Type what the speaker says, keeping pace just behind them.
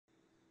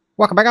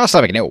Welcome back, guys.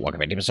 Welcome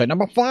back to episode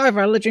number 5 of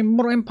our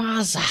Legendary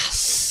Empire's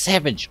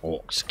Savage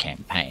Orcs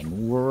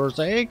campaign,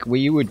 Wurrzag.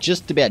 We were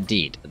just about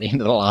dead at the end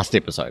of the last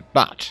episode,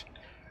 but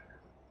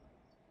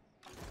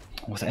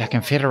with our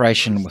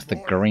confederation with the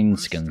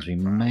greenskins, we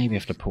maybe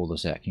have to pull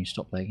this out. Can you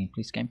stop lagging,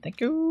 please, game?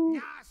 Thank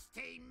you.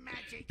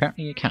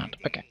 Apparently you can't.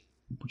 Okay.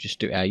 We'll just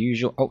do our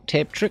usual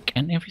alt-tab trick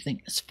and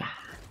everything is fine.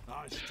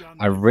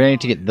 I really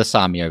need to get this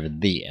army over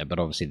there, but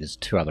obviously there's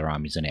 2 other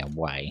armies in our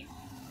way.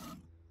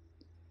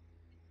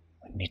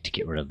 Need to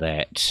get rid of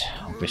that,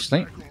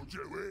 obviously.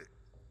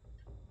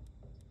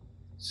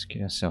 Let's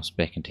get ourselves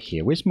back into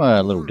here. Where's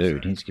my little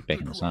dude? He needs to get back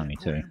in this army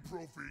too.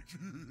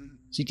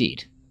 Is he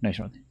dead? No, he's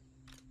right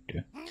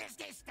there.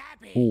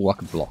 Oh, I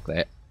could block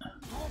that.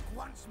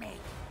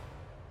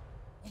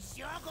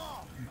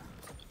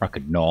 I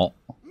could not.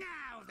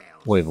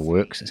 Whatever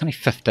works. It's only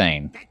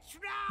 15.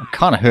 I'm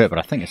kind of hurt, but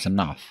I think it's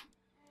enough.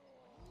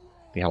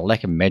 The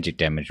lack of magic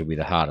damage will be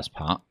the hardest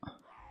part.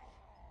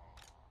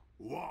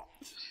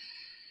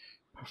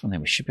 From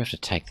there, we should be able to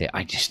take that.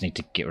 I just need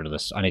to get rid of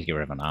this. I need to get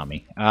rid of an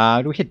army.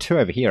 Do we had 2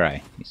 over here, eh?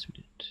 Yes,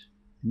 we did.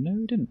 No,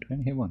 we didn't. We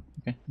only had 1.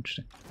 Okay,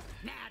 interesting.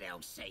 Now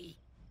they'll see.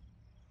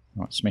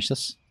 Alright, smash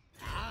this.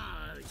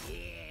 Oh, yeah.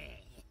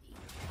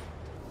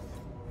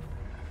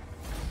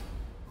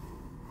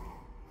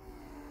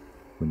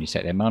 When you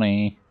set their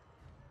money.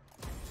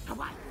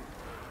 Away.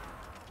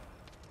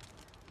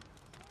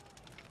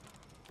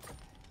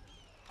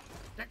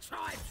 The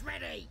tribe's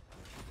ready.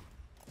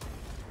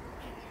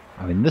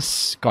 I mean,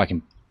 this guy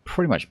can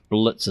pretty much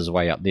blitz his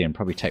way up there and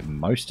probably take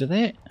most of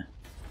that.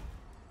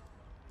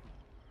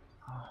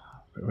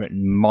 We're at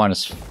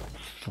minus...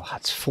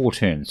 It's 4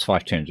 turns,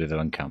 5 turns worth of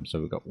income. So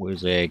we've got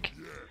Wurrzag,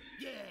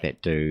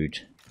 that dude,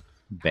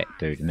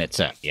 and that's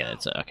it. Yeah,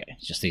 that's it. Okay,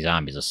 it's just these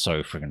armies are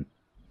so friggin'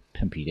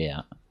 pimpied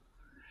out.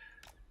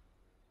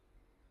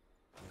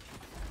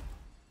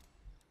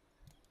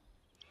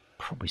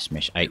 Probably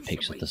smash 8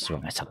 peaks with this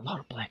one. That's a lot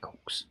of Black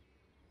Hawks.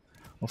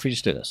 What if we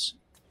just do this?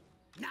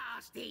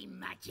 Nasty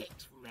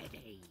magic's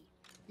ready.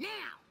 Now.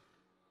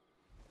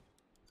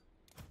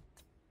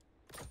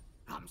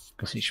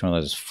 Because each one of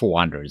those is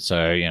 400,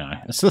 so, you know,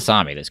 it's this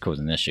army that's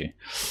causing the issue.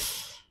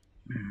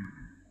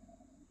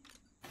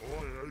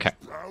 Okay.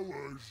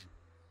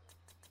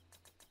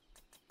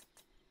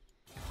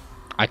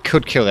 I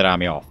could kill that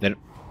army off. That.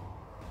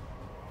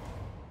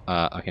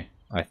 Okay.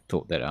 I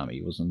thought that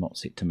army was not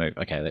set to move.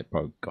 Okay, that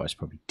guy's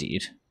probably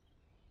dead.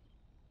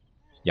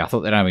 Yeah, I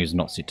thought that army was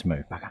not set to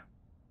move. Okay.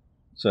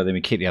 So then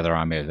we keep the other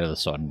army over the other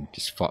side and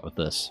just fight with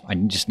this. I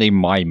just need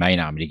my main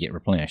army to get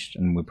replenished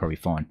and we're probably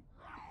fine.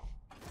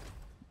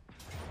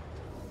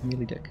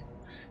 Really, Dick?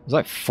 There's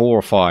like 4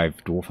 or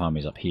 5 dwarf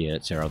armies up here.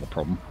 That's our other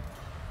problem.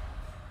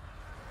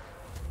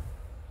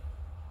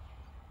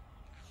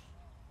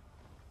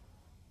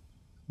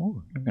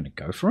 Oh, they're going to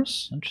go for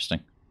us?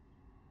 Interesting.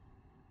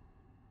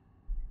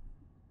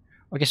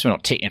 I guess we're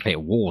not technically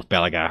at war with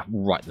Balagar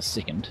right this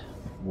second.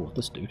 War with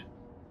this dude.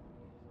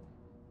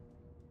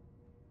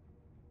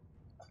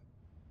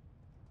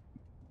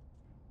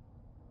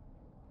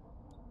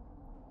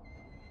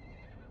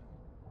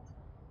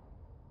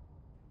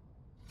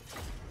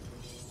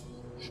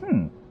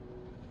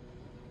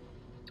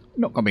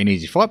 Not going to be an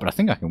easy fight, but I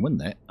think I can win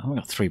that. I've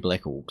got 3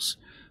 Black Orcs.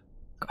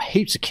 Got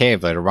heaps of cav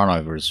though to run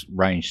over his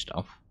range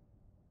stuff.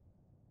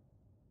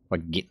 If I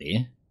can get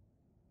there.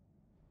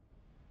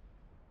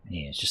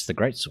 Yeah, it's just the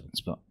great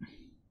swords, but...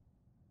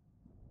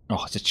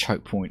 Oh, it's a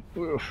choke point.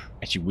 Ugh.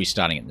 Actually, we're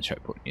starting at the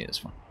choke point. Yeah, that's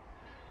fine.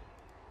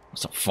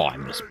 It's not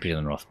fine, but it's better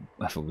than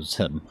if it was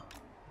him.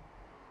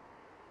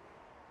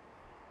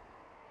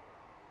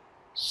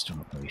 Still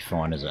not going to be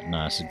fine, is it?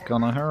 No, it's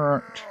gonna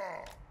hurt.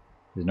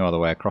 There's no other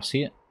way across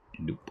here.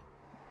 Nope.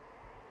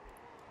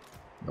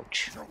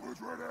 Ouch.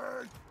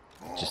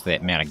 Just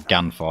that amount of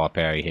gunfire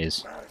power he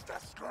has.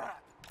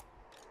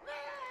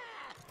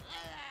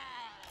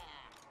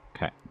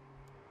 Okay.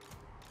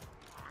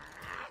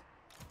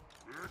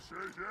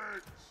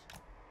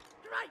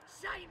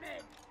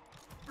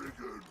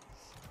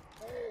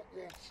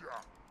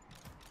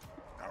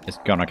 It's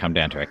gonna come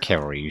down to our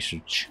cavalry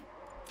usage.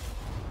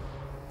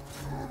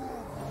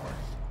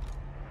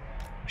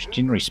 Which,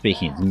 generally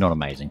speaking, is not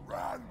amazing.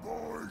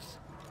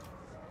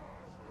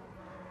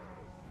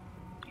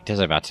 He does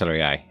have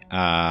artillery, eh?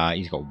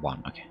 He's got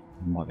 1. Okay.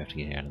 We might be able to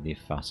get out of there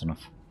fast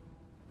enough.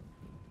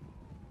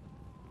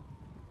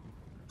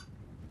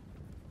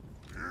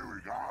 Here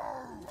we go.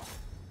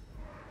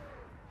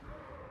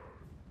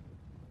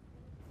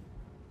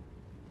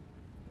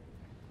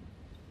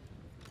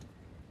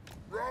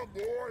 Run,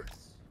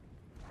 boys.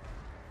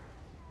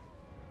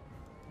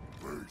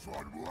 Please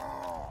run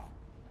more.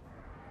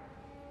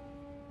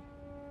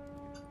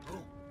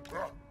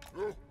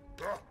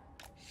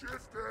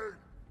 Shifting.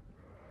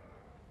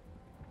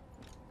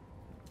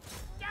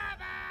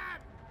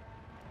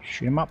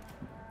 Shoot him up.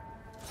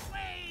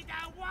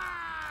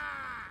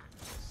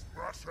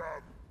 Smash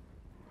him.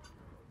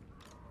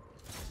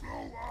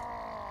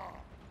 Slower.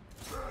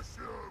 Smash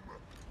him.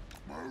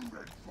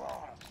 Moving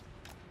fast.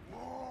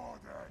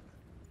 Warden.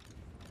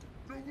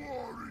 The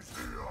war is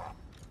here.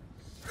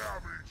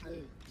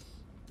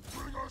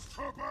 Bring us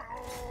to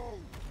battle!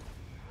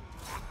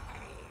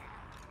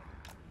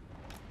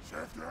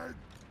 Shifting!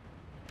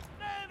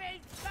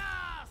 Moving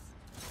fast!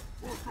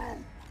 Let's go!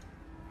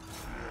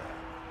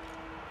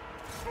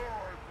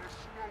 Time for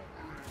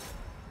slaughtering!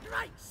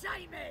 Great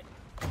Shaman!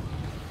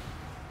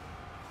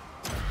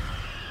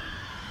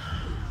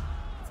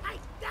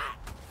 Take that!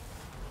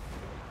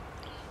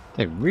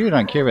 They really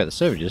don't care about the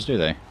savages, do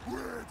they?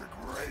 We're the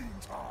green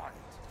tide!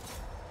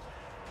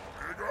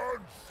 Here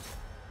guns!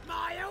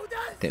 My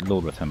elders! That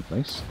lord with him,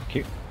 please. Thank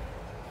you.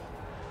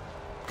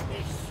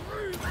 This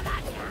shrew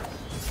Malania!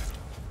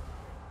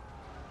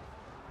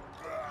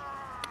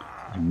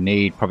 I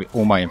need probably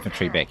all my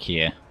infantry back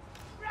here.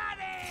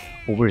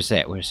 Ready! Oh, where is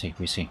that? Where is he?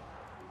 Where is he?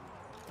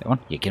 That one?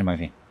 Yeah, get him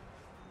over here.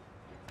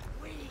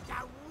 We go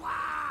war!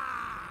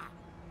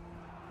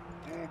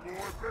 All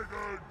boy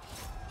biggins!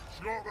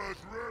 Shotters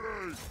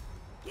ready!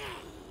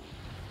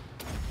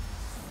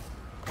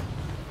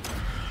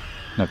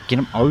 No, get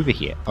him over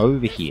here.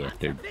 Over here,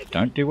 dude.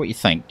 Don't do what you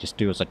think. Just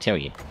do as I tell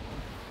you.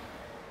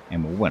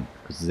 And we'll win.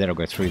 Because that'll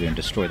go through there and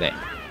destroy that.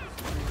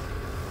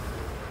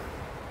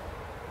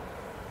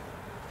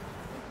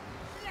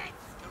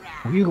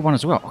 Oh, you got one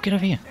as well. Oh, get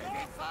over here.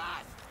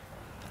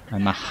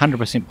 I'm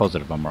 100%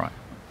 positive I'm right.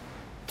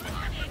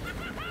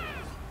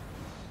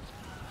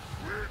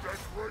 We're the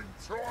green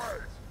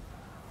tide!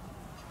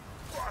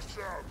 Crush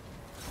them!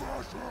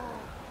 Crush them!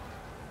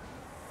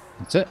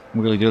 That's it.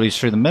 Wheelie dealies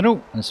through the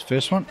middle. That's the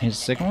first one. Here's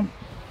the second one.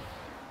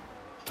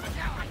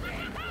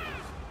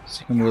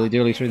 Second wheelie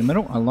dealy through the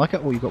middle. I like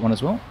it. Oh, you got one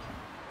as well.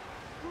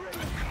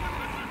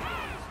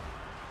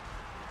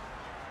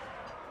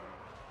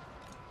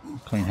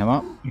 Clean him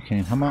up. You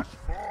clean him up.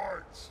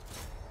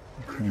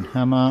 You clean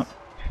him up.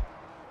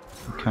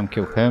 You come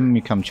kill him.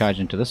 You come charge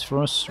into this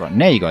for us. Right,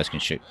 now you guys can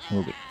shoot.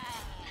 We'll good.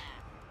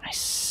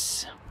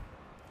 Nice.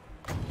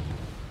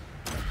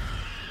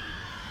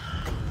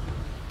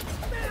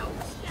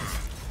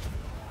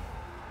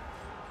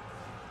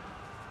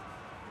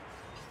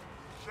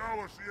 Show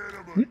us the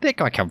enemy! Where did that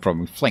guy come from?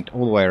 We flanked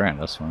all the way around.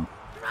 That's fine.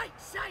 Great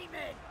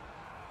Shaman!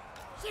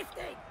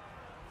 Shifting!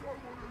 Don't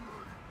want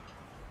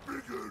to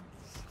leave!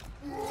 Biggins!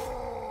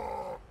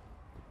 Whoa!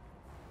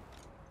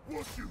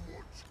 What you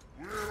want?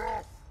 We're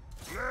off!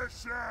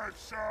 Let's have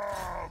some!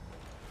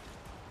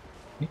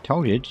 I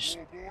told you. Just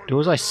do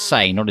as I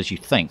say, not as you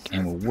think,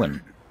 and we'll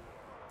win.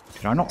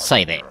 Did I not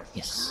say that?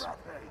 Yes.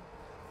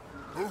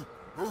 Right,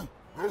 we'll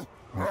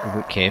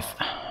work Kev.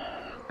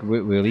 Good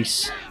work,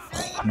 Wheelies.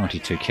 Oh,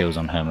 92 kills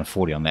on him and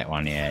 40 on that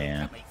one. Yeah,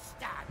 yeah.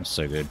 That's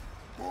so good.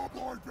 More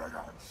boy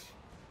biggins!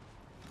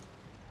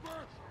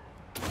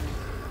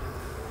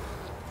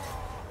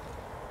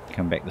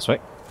 Come back this way.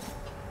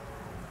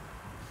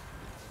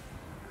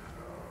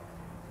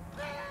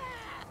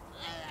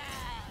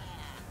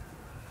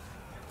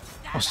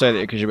 I'll stay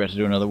there because you're about to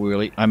do another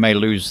wheelie. I may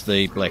lose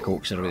the Black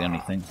Orcs, that'll be the only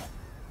thing.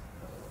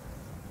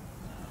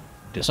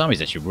 This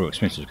army's actually real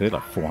expensive because they're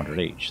like 400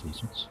 each,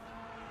 these ones.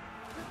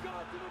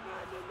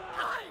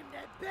 I'm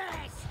the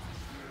best!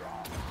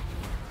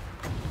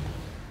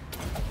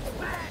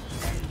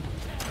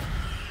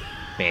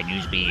 Bad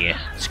news beer.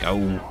 Let's go.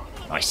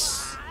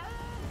 Nice.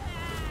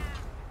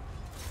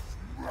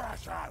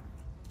 Smash 'em!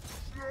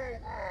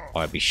 Slaughter!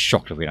 I'd be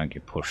shocked if we don't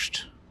get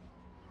pushed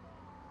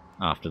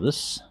after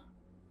this.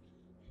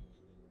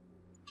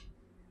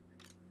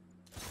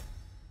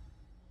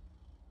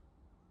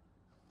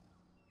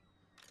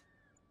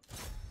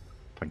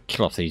 If I can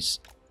kill off these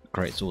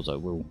great swords, I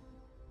will.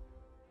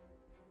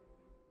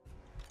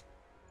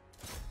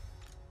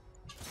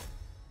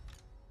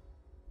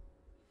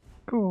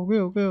 Go,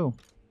 go, go.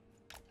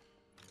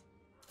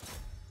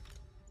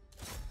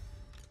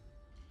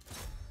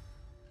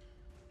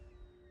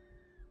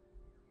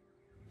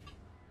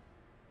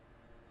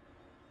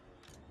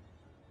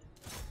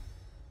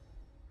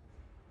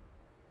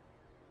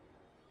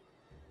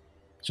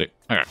 Sweet.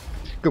 Okay.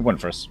 Good one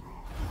for us.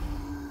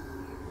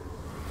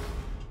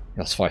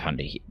 That's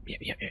 500.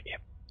 Yep.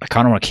 I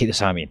kind of want to keep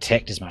this army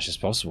intact as much as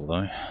possible,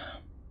 though.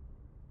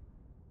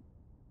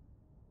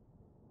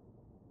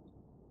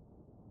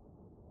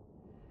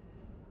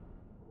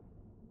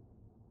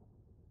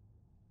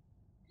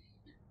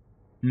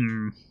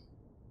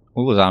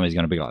 All his army's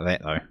going to be like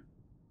that, though.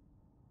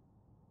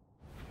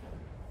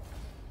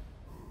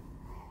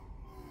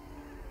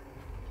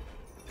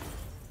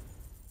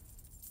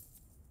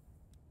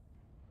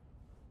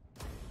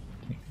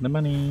 Take the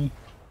money.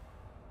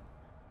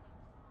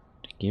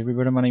 Take every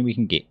bit of money we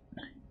can get.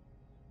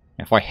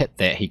 If I hit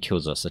that, he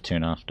kills us the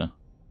turn after.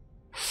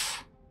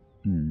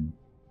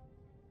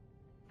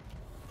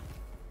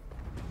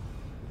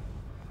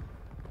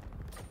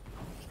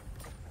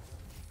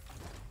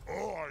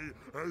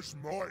 As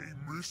mighty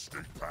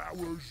mystic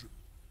powers.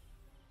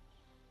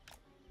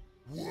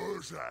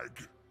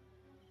 Wurrzag.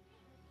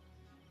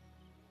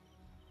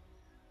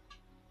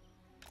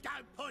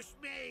 Don't push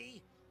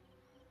me!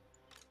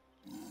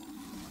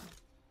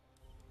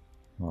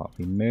 Right,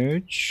 we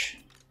merge.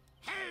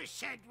 Who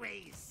should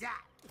we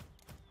zap?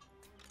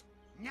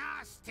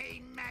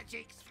 Nasty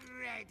magic's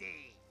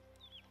ready.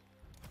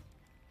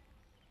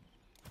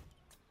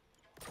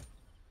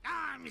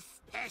 I'm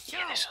special.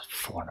 Yeah, this is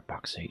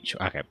 $400 each.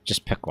 Okay,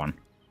 just pick one.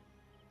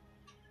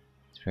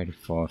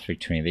 384,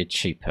 320. They're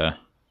cheaper.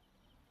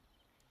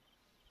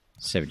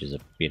 Savages are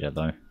better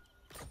though.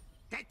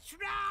 The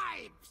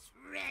tribe's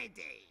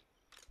ready.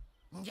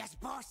 Yes,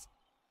 boss.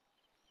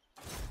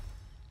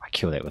 I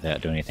kill that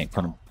without doing anything.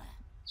 Put 'em.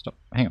 Stop.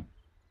 Hang on.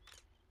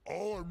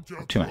 I'm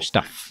just Too much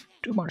stuff.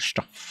 Too much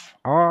stuff.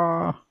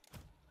 Ah.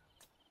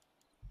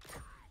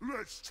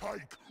 Let's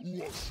take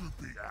what should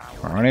be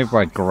ours. Alright,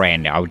 everybody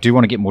grand now. I do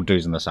want to get more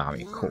dudes in this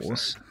army, of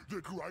course. The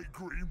Great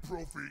Green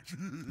Prophet.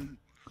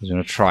 Because I'm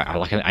gonna try.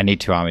 I need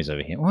 2 armies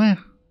over here. Well,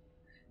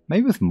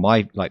 maybe with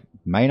my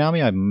main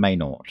army, I may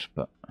not.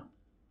 But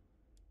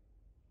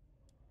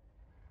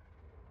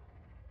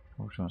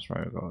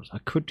I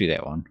could do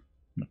that one.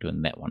 I'm not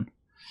doing that one.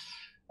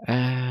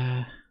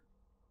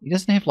 He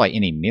doesn't have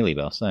any melee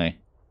buffs, eh?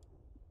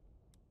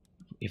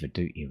 If I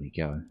do, here we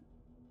go.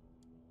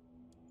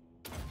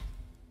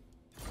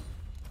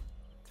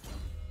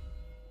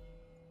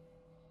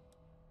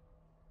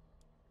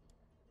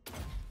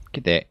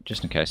 Get that,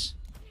 just in case.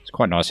 It's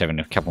quite nice having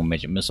a couple of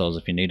magic missiles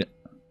if you need it.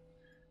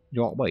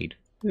 You don't weed.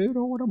 You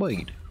don't want to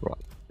weed. Right,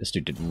 this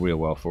dude did real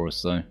well for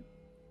us though.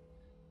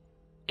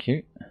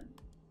 Cute.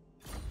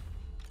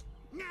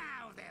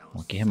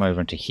 I'll get him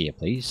over into here,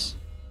 please.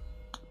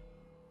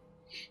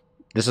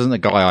 This isn't the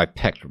guy I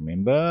picked,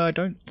 remember? I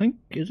don't think,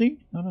 is he?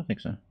 I don't think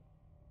so.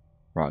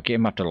 Right, get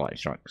him up to light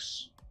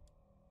strikes.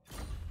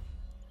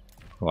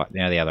 Right,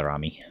 now the other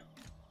army.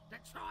 The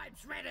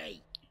tribe's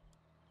ready.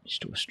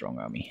 Still a strong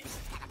army.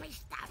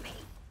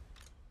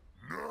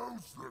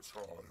 Now's the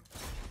time.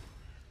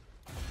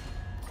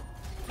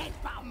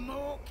 Headbutt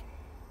Mork.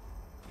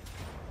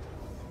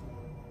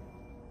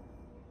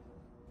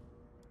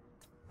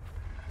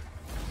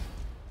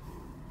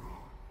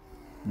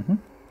 Move.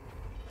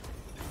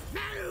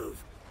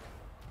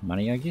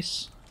 Money, I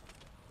guess.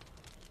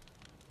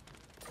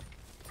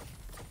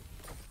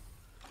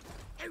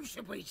 Who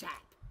should we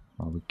zap?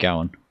 Oh, we're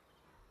going.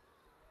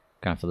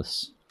 Going for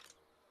this.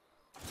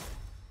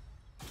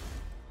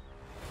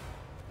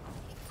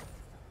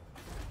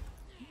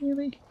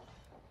 Really?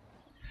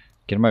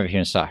 Get him over here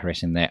and start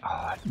harassing that.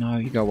 Oh, no,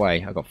 you go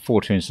away. I've got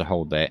 4 turns to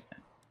hold that.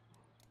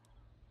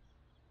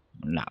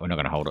 Nah, we're not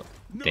going to hold it.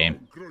 Damn. No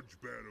grudge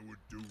bearer would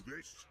do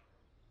this.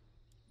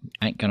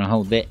 Ain't going to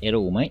hold that at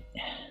all, mate.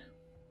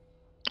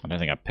 I don't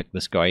think I picked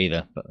this guy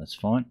either, but that's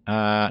fine.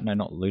 No,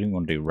 not looting. We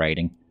want to do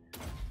raiding.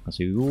 So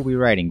we will be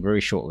raiding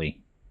very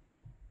shortly.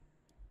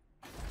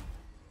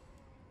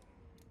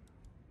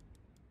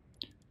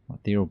 Right,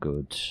 they're all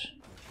good.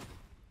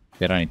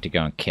 They don't need to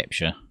go and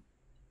capture.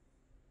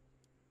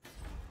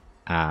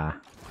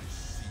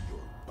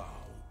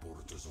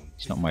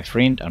 He's not my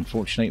friend,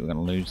 unfortunately. We're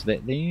going to lose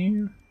that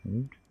there.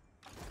 Yep.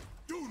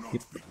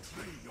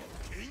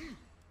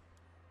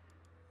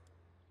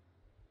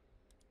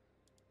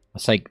 I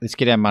say let's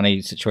get our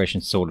money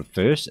situation sorted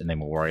first, and then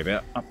we'll worry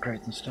about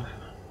upgrades and stuff.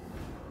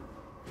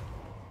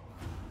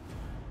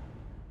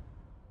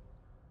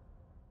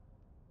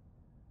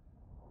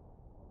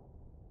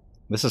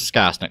 This is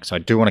Skarsnik, so I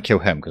do want to kill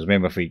him, because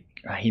remember, if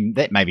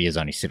that may be his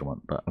only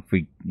settlement, but if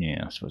we,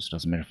 yeah, I suppose it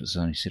doesn't matter if it's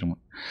his only settlement.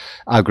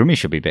 GRIMGOR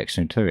should be back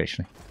soon too,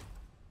 actually.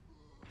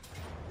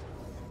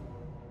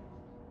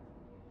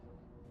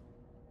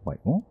 Wait,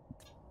 what?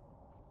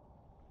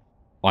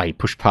 Oh, he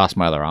pushed past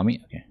my other army?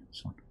 Okay,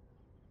 that's fine.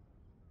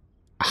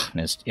 Ah,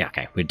 yeah,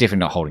 okay, we're definitely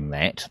not holding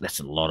that.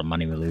 That's a lot of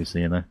money we lose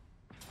there, though.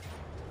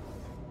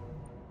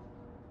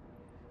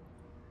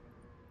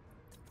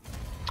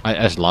 I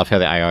just love how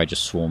the AI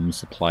just swarms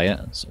the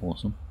player. It's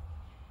awesome.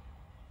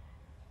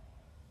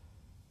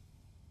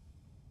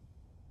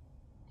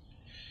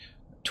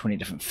 — 20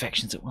 different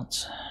factions at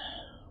once.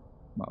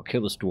 Well, I'll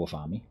kill this dwarf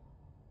army.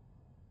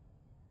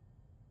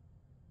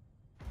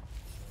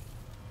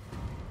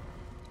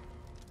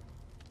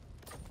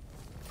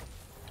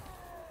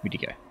 Where'd you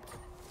go?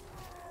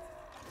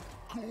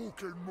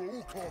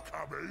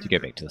 To go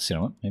back to the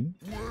settlement, maybe?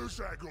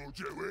 Wurrzag will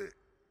do it.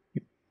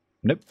 Yep.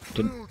 Nope,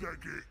 didn't.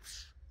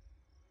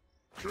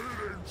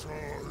 Killing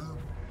time.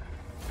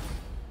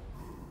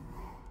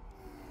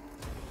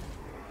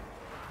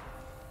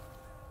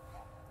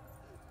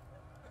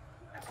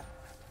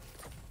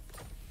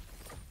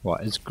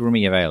 Right, is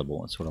GRIMGOR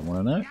available? That's what I want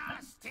to know.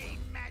 Nasty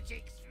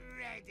magic's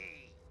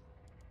ready.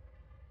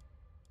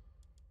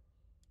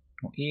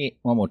 Oh, yeah,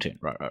 one more turn.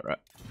 Right.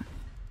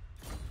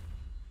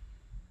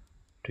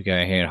 To go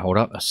ahead and hold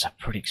up. That's a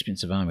pretty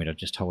expensive army to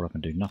just hold up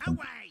and do nothing.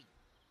 Away.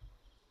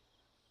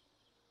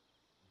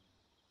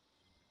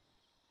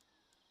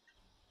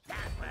 That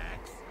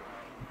works.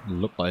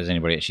 Look like there's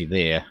anybody actually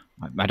there.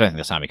 I don't think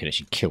this army could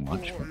actually kill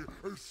much. But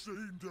I have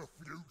seen the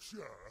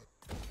future.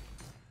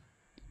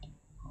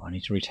 I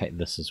need to retake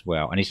this as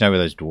well. I need to know where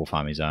those dwarf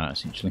armies are,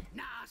 essentially.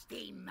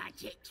 Nasty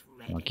magic's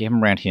ready. I'll get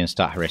them around here and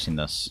start harassing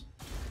this.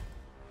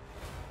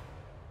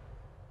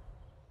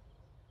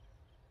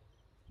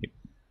 Yep.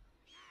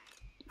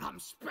 I'm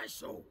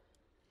special.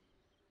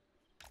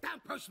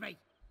 Don't push me.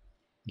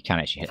 You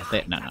can't actually hit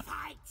that. No.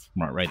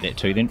 Might raid that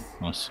too then.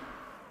 Nice.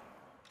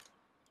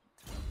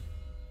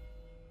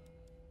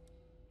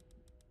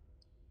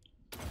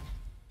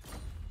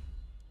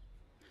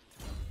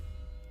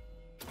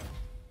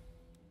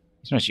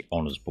 It's not actually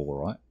honours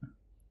ball, right?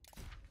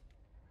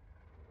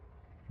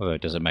 Although,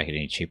 does it make it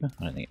any cheaper?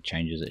 I don't think it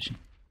changes actually.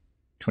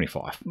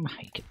 25.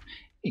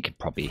 You could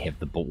probably have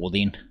the ball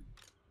then.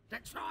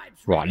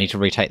 Right, I need to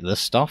retake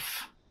this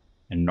stuff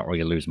and not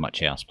really lose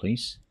much else,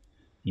 please.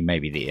 You may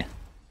be there.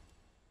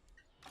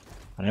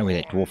 I don't know where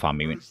that dwarf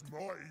army went.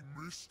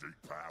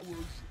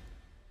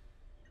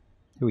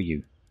 Who are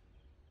you?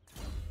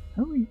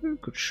 Who are you,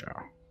 good sir?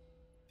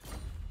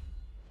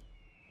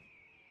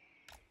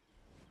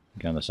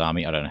 Go on this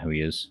army. I don't know who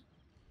he is.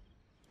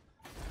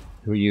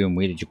 Who are you and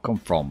where did you come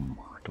from?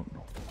 I don't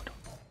know.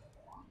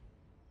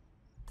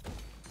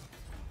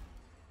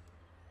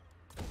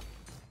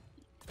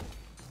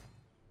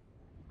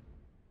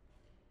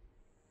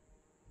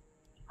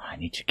 I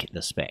need to get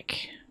this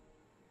back.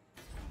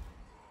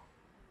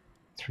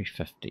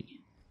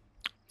 350.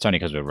 It's only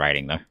because we're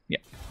raiding though. Yeah.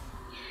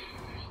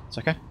 It's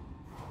okay.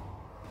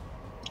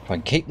 If I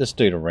can keep this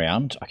dude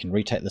around, I can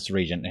retake this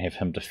region and have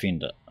him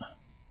defend it.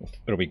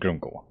 It'll be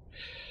GRIMGOR.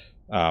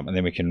 And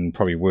then we can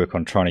probably work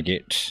on trying to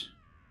get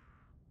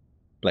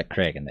Black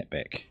Crag in that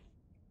back.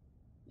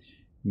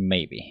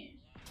 Maybe.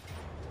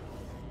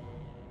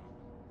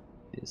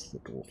 There's the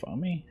dwarf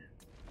army.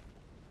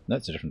 No,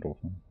 it's a different dwarf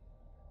army.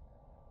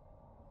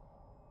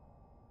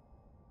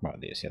 Right,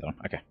 there's the other one.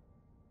 Okay.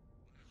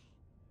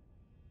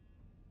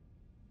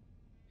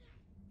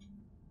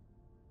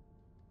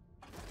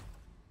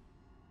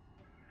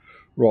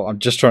 Right, I'm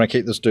just trying to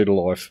keep this dude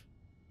alive.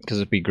 Because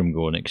it'd be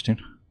GRIMGOR next turn.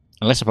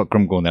 Unless I put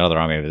GRIMGOR in that other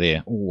army over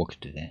there. Oh, I could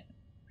do that.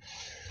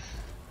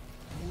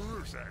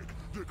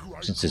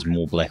 Since there's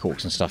more Black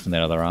Orcs and stuff in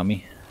that other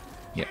army.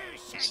 Yep.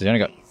 So they only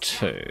got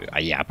 2.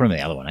 Yeah, I'll put them in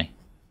the other one, eh?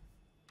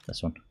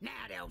 This one. Now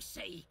they'll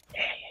see.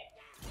 Yeah.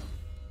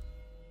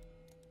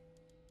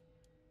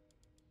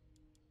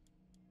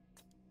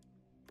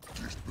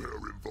 Just better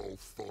involve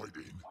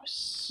fighting.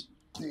 Nice.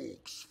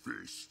 Gork's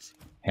fist.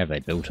 Have they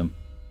built him?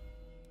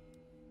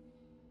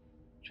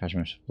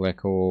 Chargement of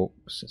Black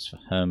Orcs, that's for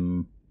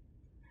him.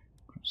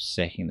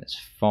 Sacking, that's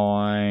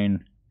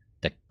fine.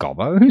 The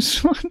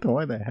Gobbos?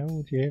 Why the hell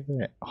would you have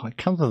that? Oh, it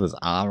comes with his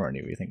armor and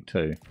everything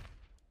too.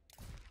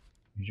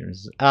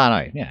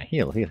 No, yeah,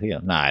 heal.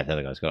 Nah, the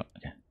other guy's got it.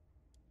 Okay.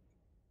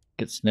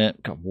 Get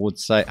snip, got ward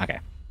save. Okay.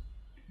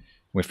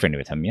 We're friendly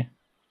with him, yeah?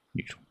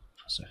 Neutral.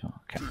 So far,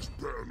 okay. This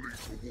better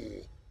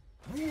lead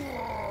to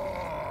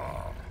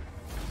war.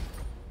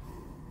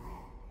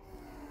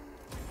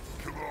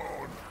 Come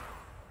on.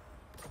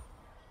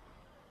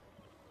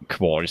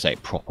 Come on, just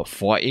ain't proper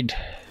fighting.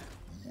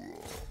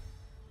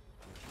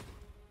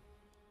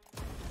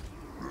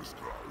 Let's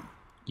go.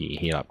 Yeah,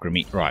 heal up,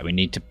 Grimmy. Right, we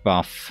need to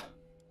buff.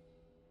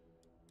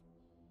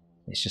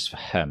 It's just for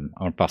him.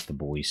 I want to buff the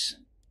boys.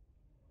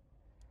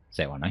 Is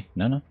that one, eh?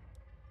 No.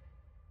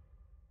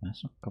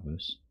 That's not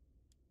Gobbos.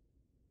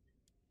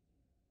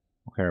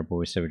 Orc Hero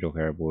Boys, Savage Orc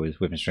Hero Boys,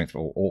 weapon strength for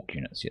all Orc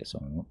units. Yeah,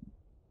 something like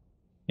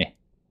that.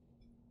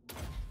 Yeah.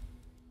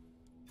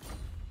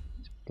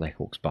 Black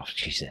Orcs buff.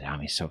 Jeez, that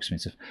army is so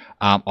expensive.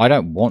 I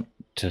don't want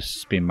to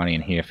spend money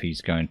in here if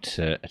he's going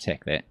to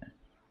attack that.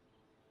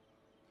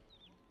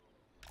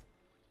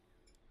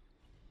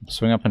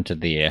 Swing up into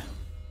there.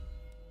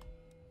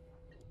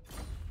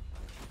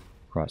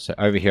 Right, so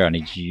over here I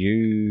need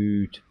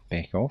you to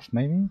back off,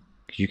 maybe?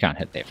 Because you can't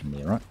hit that from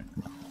there, right?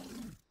 No.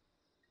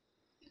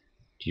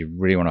 Do you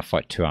really want to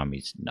fight 2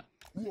 armies? No.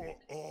 What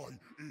eye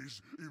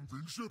is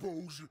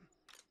invincible's?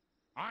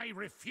 I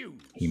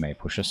refuse. He may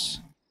push us.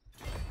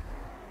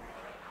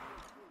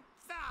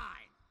 Fine.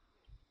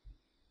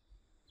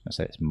 I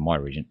say it's my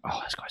region. Oh,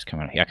 this guy's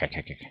coming out here. Okay.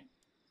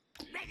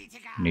 Ready to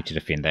go. Need to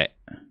defend that.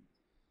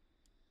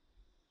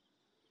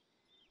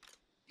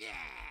 Yeah.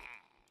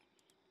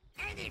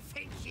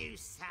 Anything you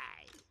say.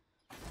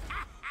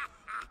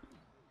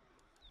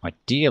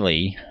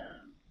 Ideally,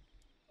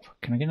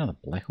 can I get another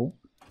Black Orc?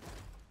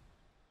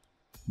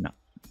 No.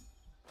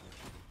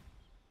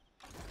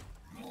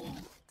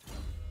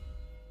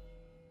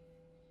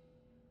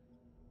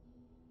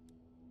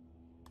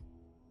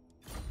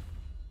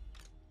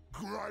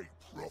 Great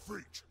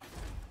prophet.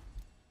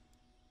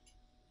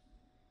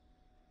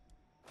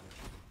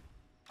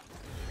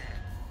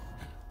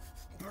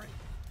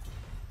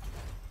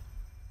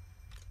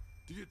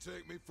 Do you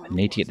take me for I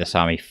need to get this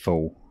army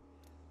full.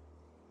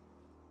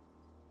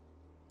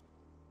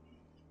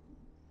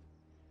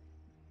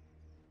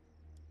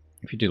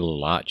 If you do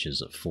little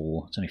archers at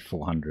 4, it's only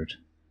 400.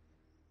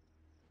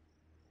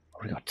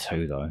 Already got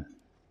 2 though.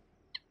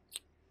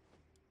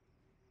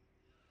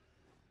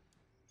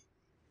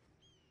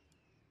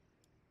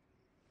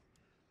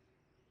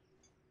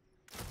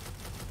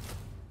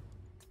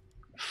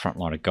 Front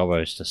line of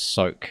Gobbos to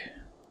soak.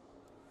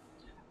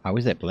 Oh,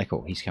 where's that Black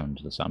Orc? He's coming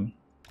to this army.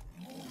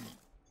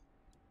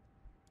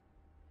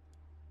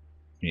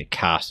 We need to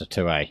cast a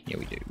 2A. Yeah,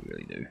 we do. We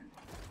really do.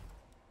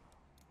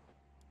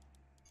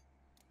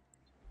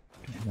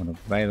 One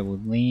available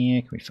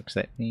there. Can we fix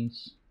that,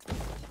 please?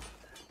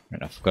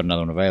 Right, I've got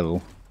another one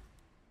available.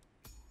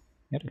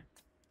 Yeah, do.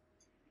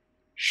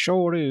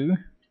 Sure do.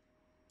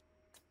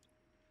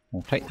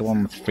 We'll take the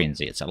one with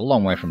Frenzy. It's a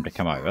long way for him to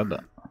come over,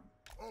 but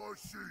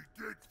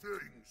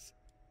things.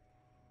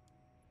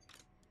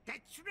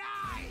 That's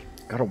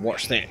right. Gotta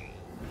watch that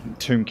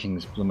Tomb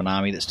King's bloomin'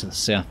 army that's to the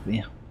south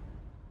there.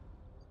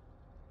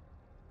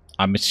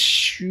 I'm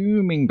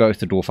assuming both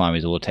the dwarf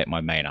armies will attack my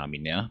main army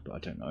now, but I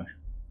don't know.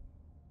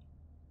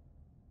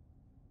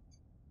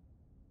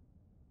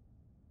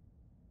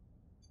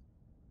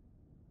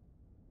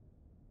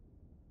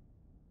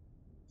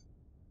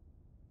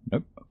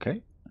 Nope,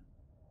 okay.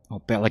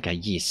 Oh, Belagar,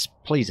 yes.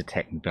 Please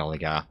attack me,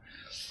 Belagar.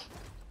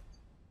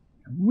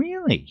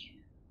 Really?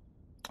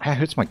 That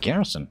hurts my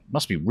garrison.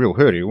 Must be real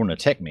hurt. He wouldn't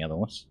attack me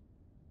otherwise.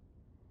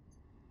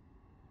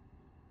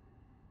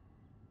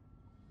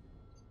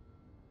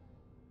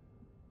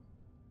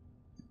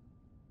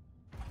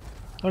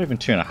 Not even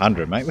turn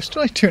 100, mate. We're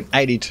still only turn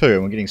 82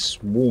 and we're getting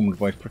swarmed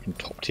by freaking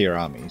top tier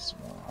armies.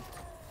 Wow.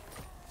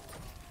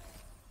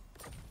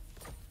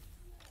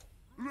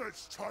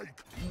 Let's take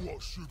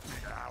what should be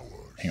ours.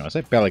 Hang on, is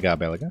that Belagar,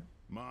 Belagar?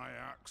 My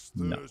axe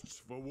No.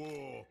 thirsts for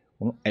war.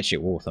 Well, not actually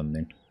at war with them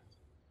then.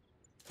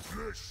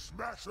 Let's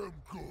smash them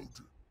good.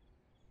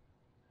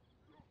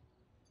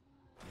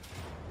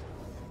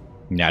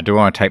 Now, do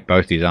I want to take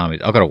both these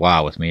armies? I've got a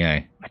war with me,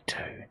 eh? I do.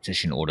 It's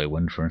actually an auto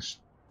win for us.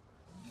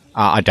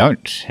 I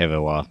don't have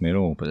a war with me at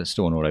all, but it's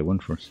still an auto win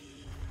for us.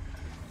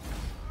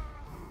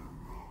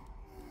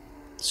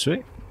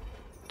 Sweet.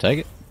 Take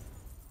it.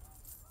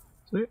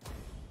 Sweet.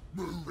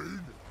 Move in.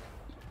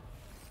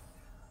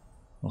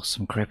 Oh,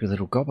 some crappy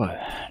little gobbo.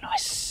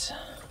 Nice.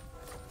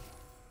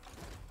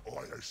 I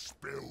have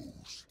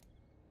spills.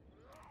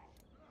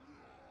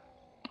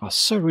 Oh,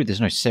 so rude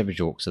there's no savage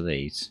orcs of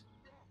these.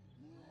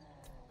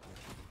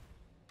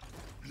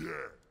 Yeah.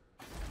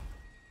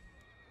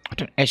 I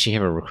don't actually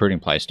have a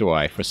recruiting place, do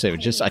I, for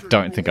savages? I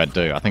don't think I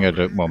do. I think I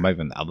do, well, maybe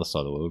on the other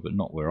side of the world, but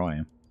not where I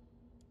am.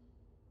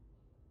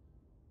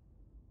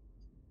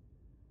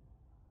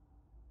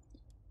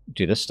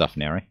 Do this stuff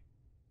now, eh?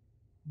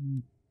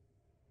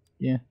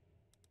 Yeah.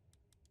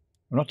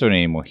 We're not doing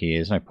any more here,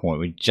 there's no point.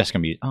 We're just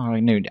going to be... Oh, I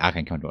knew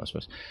Arcane Conduit, I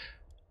suppose.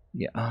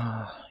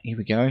 Yeah, here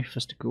we go.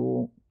 Fist of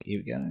Gore. Here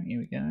we go, here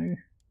we go.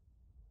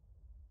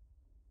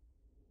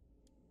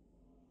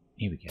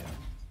 Here we go.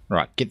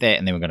 Right, get that,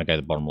 and then we're going to go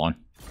to the bottom line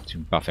to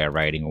buff our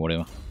rating or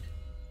whatever.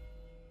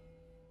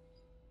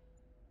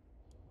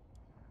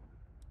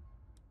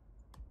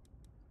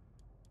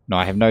 No,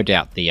 I have no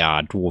doubt the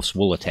dwarfs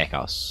will attack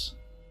us.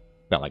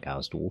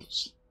 Belagar's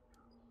dwarfs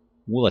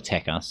will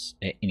attack us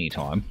at any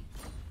time.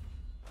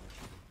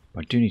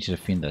 I do need to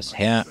defend this.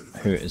 How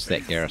hurt is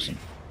that garrison?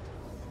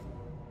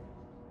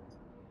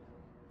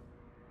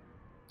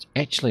 It's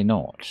actually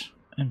not.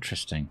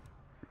 Interesting.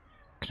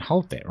 I can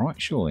hold that, right?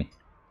 Surely.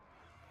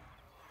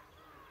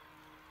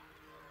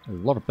 A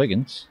lot of big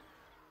uns.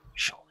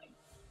 Surely.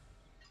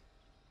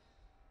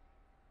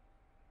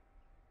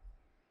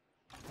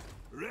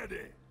 Ready.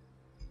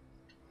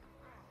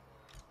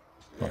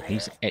 Right,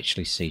 he's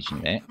actually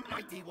sieging that.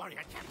 Mighty warrior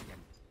champion.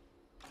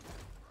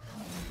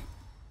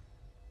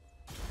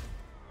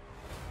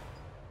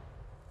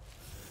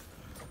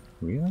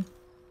 Really?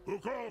 Who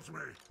calls me?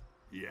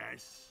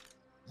 Yes.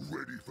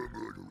 Ready for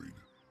murdering.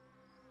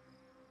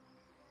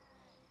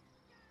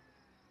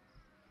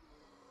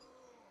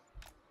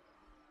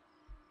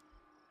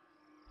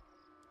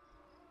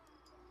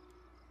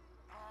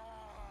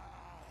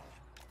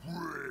 Bring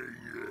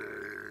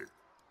it.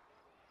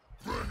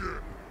 Bring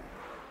it.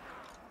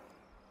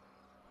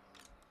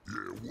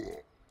 Yeah,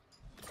 what?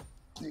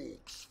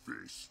 Gork's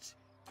fist.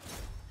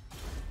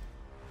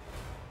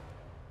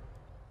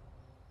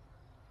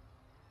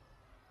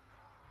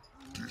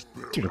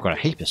 Dude, I've got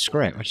a heap of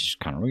scrap. I just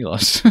kind of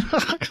realised.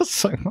 I got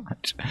so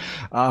much.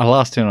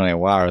 Last turn on our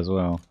war as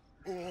well.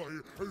 I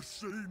have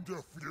seen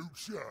the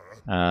future.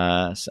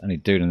 It's only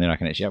dude, and then I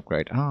can actually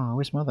upgrade. Oh,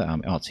 where's my other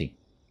army? Oh, it's here.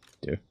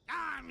 Do.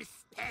 I'm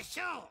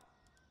special.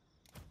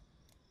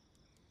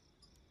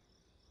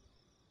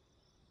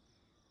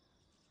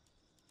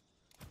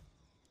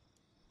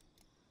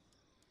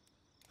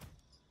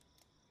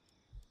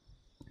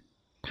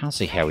 Can't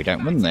see how we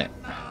don't win that.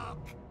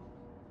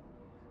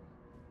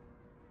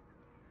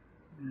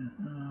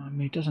 I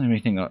mean, it doesn't have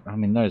anything like... I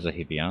mean, those are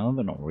heavy armor,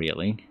 but not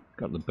really.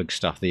 Got the big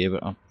stuff there,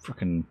 but I'm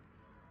frickin'...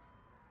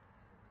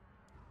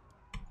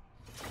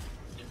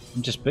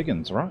 I'm just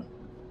biggins, right?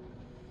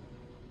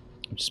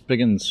 I'm just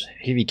biggins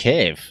heavy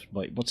cav.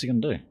 Like, what's he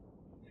gonna do?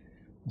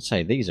 I'd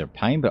say these are a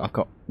pain, but I've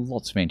got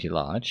lots of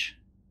anti-large.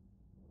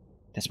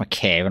 That's my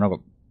cav, and I've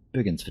got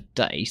biggins for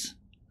days.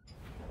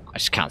 I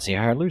just can't see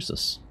how I lose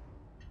this.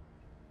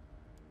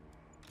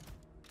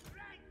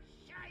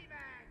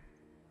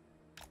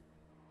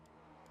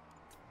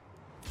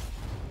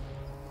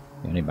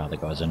 The only other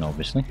guys in,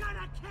 obviously.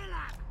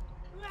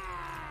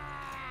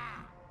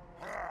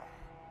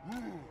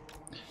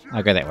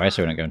 I'll go that way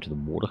so we don't go into the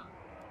water.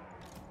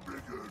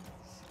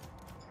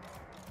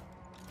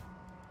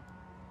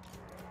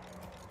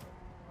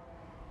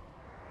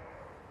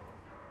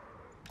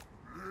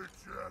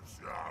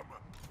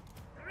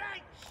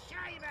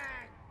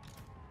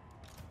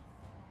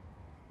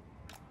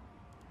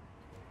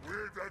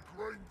 With the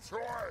green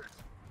tide.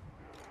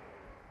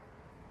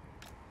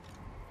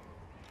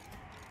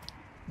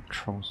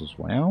 patrols as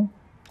well.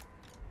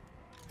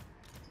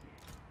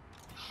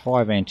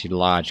 5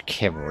 anti-large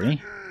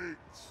cavalry.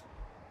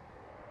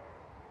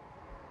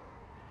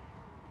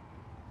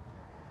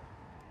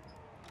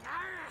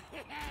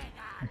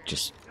 I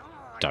just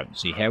don't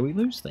see how we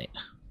lose that.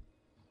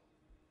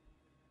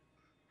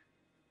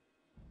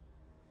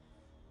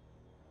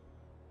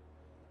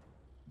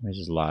 Where's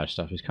his large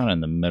stuff? He's kind of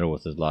in the middle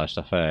with his large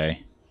stuff, eh?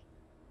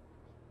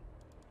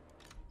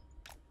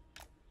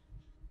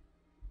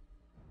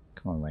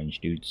 Come on, range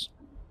dudes.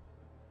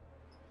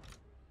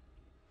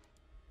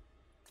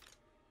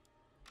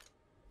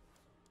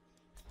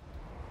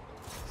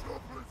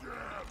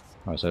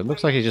 Alright, so it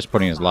looks like he's just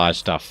putting his large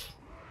stuff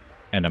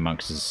in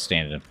amongst his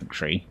standard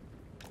infantry.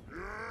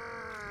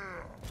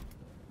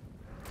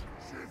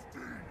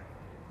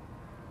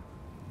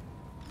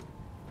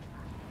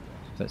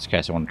 If that's the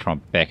case, I want to try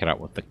and back it up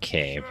with the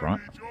cav, right?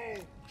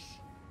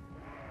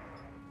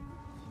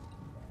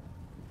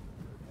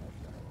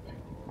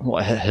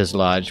 What hit his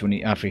large when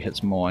after he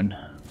hits mine?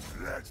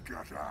 Let's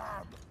get him.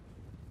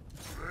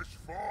 Let's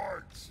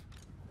fight.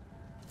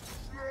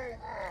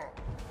 Slaughter.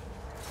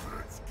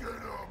 Let's get him.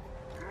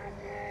 The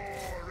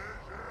war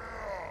is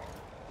here.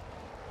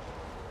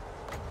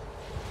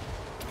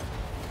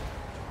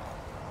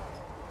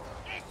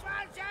 This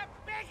one's a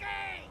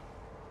biggie!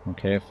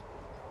 Okay.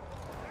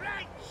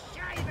 Right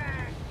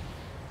shaver!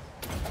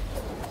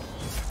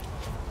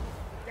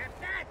 The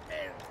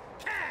badlands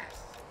curse!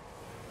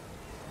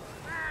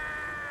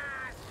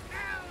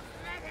 Spells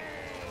ready!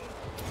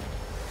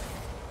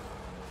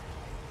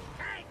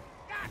 Take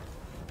that!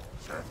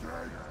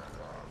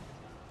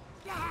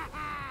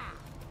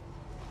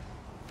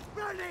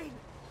 Running!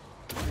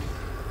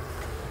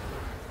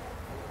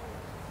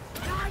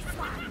 Nice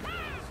one!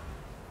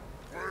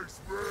 Face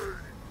me.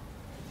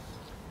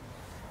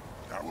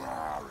 The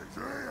war is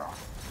here.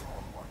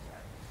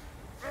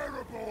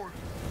 Terrible.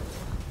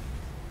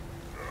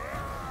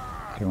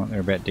 Okay, well, they're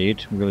about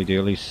dead. Really do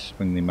at least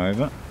swing them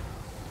over.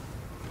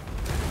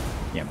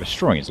 Yeah, I'm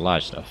destroying his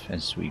large stuff,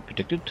 as we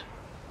predicted.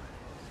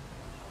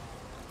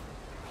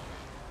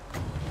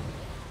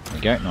 There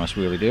we go, nice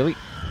wheelie dealy.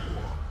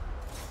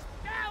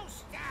 No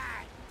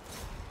stand!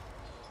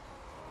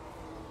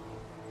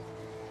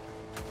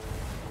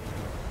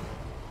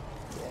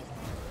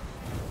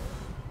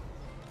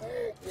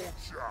 Oh,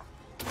 watcher.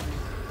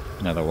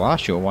 Another war,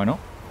 sure, why not?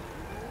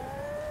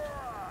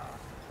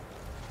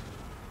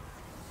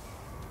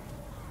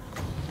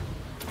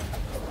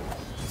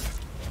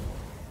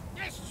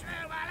 This true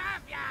will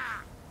have ya!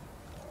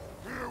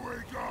 Here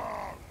we go.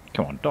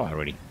 Come on, die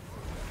already.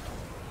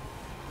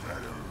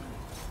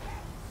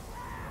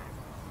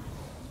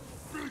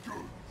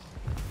 Biggins.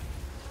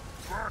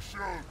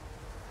 Fashion.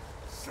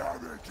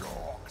 Savage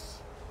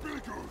orcs.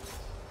 Biggins.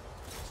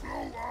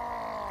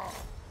 Slaughter.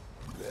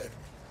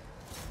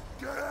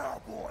 Get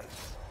out, boys.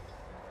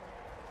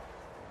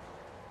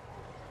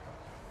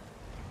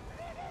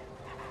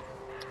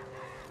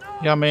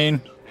 Yeah, I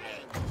mean,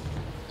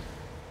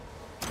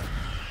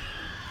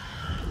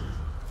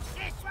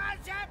 This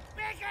one's a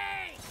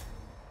biggie!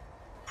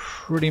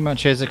 pretty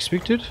much as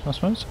expected, I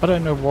suppose. I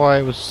don't know why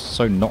it was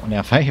so not in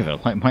our favour.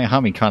 Like, my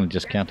army kind of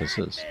just counters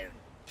his.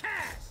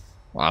 Curse!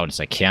 Well, I wouldn't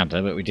say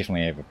counter, but we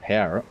definitely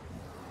overpower it.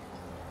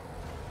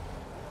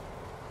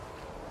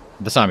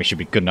 This army should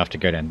be good enough to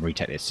go down and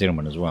retake that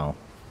settlement as well.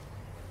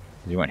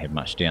 You won't have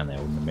much down there, I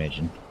wouldn't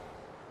imagine.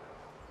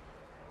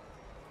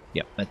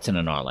 Yep, that's an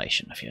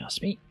annihilation, if you ask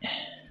me.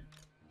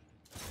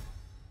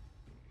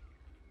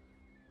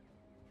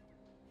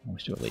 We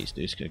still got these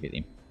dudes, gotta get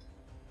them.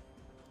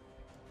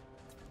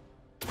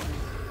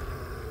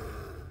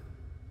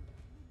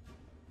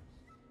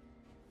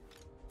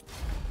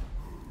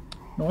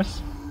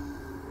 Nice.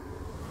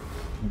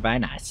 Very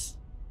nice.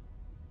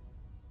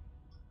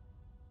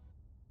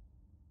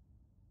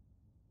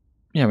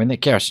 Yeah, I mean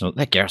that garrison's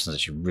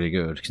actually really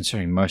good,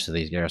 considering most of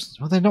these garrisons.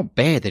 Well, they're not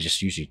bad. They're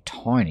just usually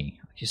tiny.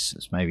 I guess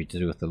it's maybe to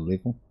do with the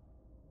level.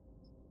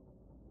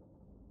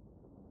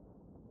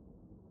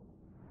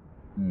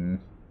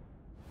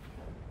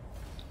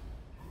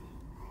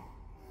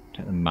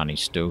 Take the money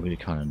still, because you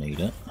kind of need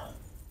it.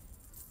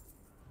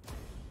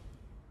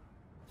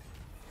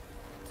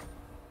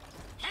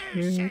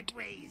 Who said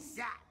we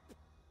zap?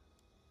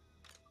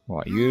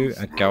 Right, you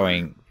are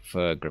going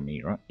for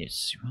Grimmy, right?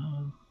 Yes.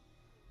 Well,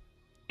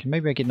 can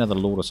maybe I get another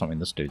lord or something in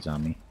this dude's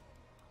army?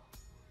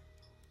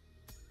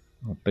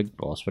 Oh, big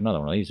boss, but another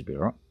one of these would be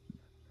alright.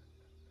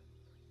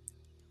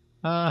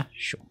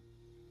 Sure.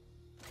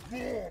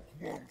 Lord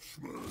wants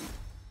me.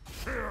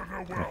 Share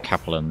the A wealth.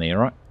 couple in there,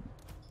 right?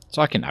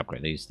 So I can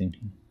upgrade these then.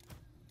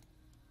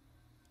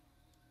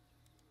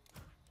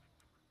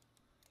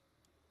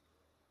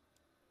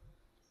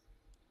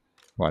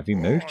 Right, have you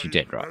moved? You're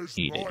dead, right?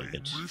 You did, you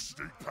did.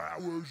 Mystic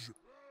powers.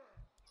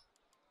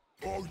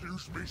 I'll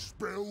use me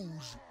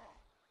spells.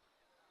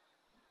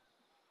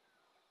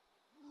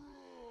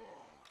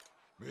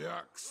 The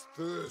axe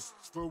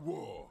thirsts for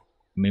war.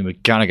 I mean, we're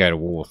gonna go to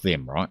war with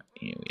them, right?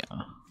 Here we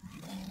are.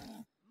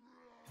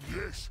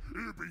 Yes,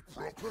 it'll be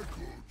proper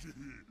good.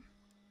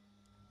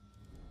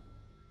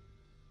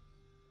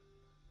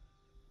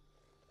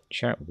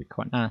 chariot would be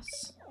quite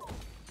nice.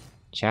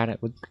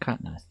 Chariot would be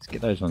quite nice. Let's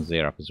get those ones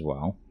there up as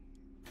well.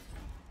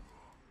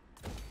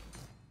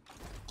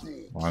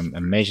 I'm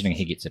imagining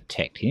he gets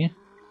attacked here.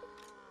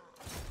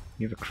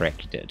 You have a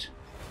crack, you did.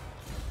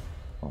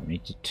 Oh, we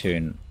need to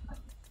turn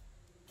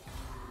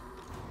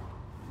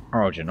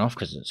Origin off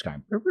because it's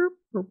going.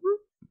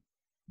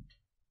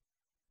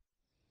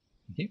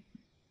 Yep.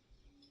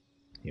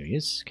 Here he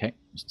is. Okay,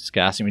 it's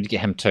disgusting. We need to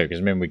get him too because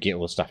remember we get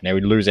all the stuff. Now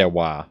we lose our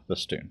War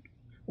this turn.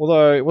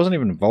 Although it wasn't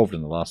even involved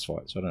in the last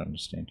fight, so I don't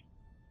understand.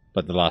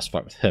 But the last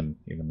fight with him,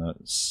 even though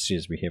it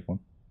says we have one.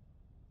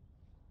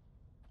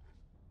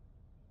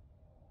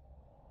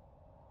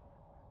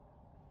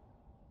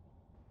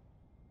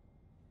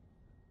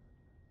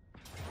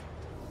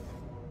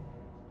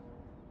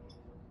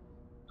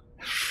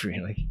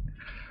 Really?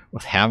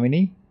 With how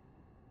many?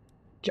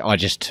 Oh,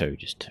 just two.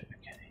 Just two.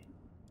 Okay.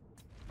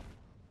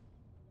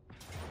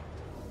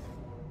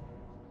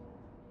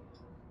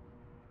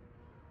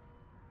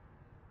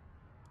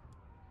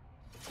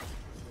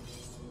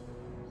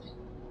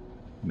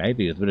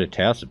 Maybe with a bit of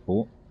tower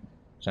support.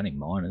 It's only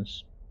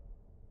miners.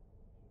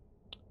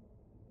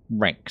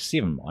 Rank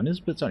 7 miners,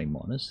 but it's only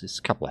miners. There's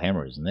a couple of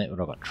hammers in that, but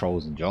I've got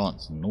trolls and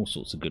giants and all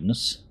sorts of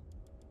goodness.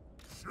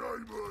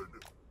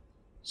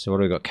 So what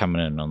do we got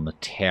coming in on the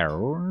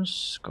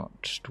towers?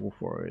 Got dwarf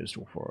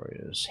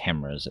warriors,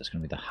 hammers. That's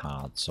going to be the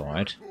hard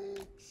side.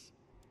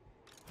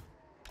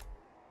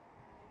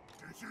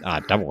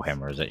 Double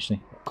hammers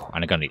actually.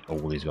 And I'm going to need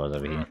all these guys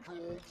over here.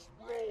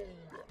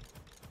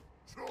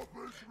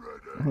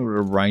 A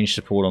little range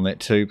support on that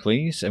too,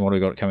 please. And what do we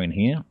got coming in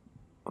here?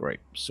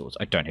 Great swords.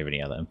 I don't have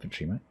any other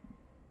infantry, mate.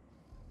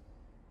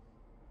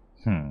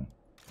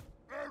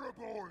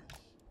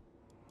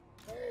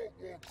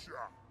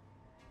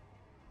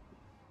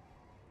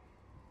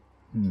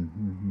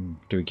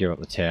 Do we give up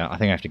the tower? I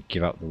think I have to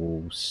give up the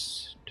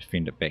walls,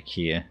 defend it back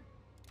here.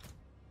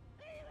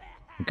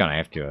 I'm gonna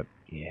have to,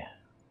 yeah.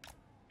 I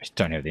just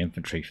don't have the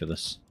infantry for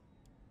this.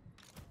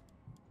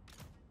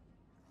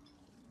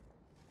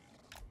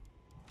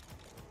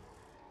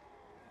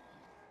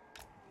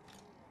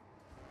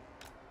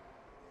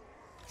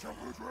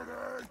 Choppers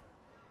ready!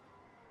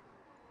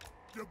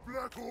 The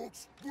Black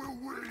Hawks will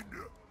win!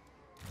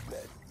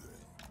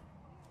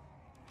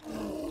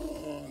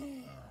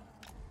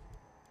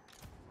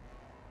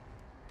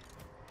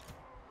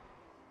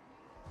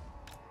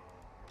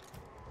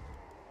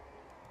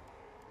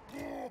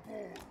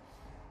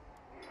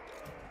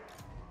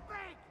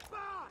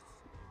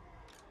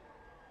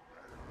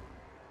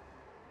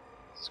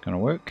 It's gonna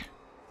work.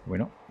 We're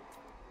not.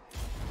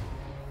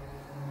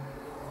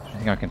 I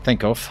think I can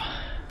think of.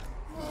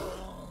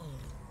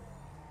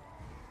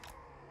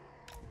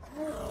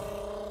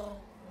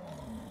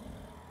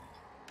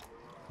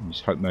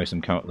 Just hope most of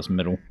them come up this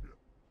middle.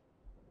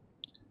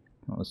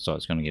 Well, this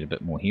side's going to get a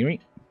bit more hairy.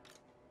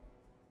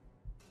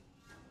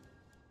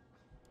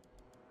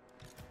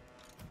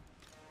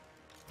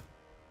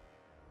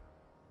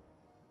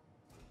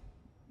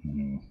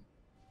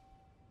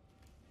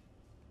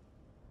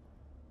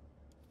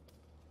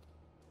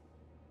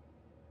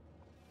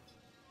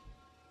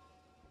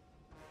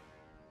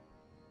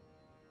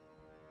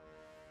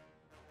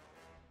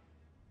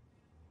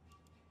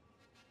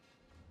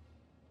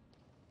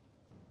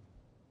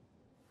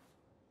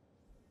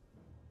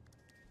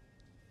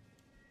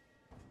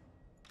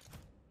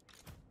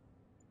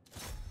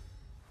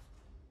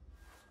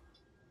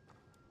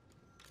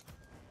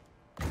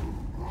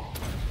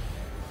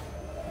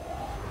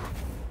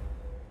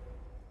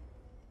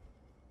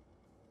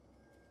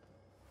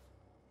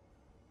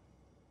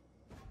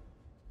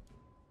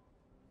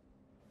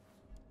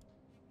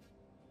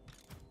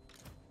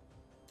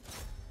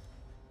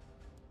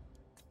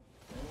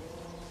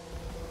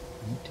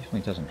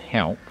 Definitely doesn't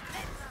help.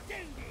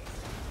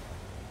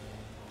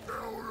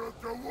 Power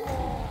of the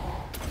war!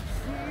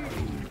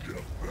 The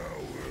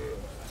power!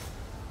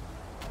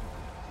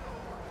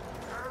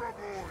 Arrow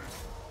boys!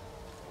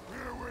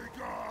 Here we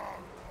go!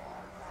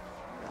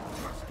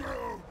 Let's go!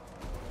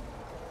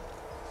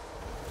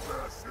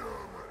 That's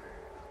away!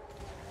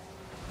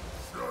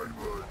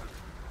 Simon!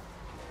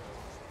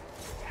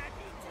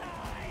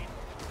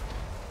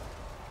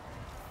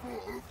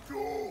 Foot of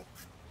dog!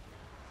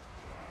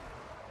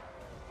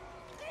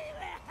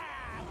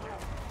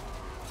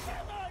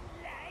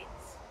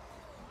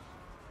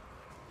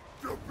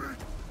 The big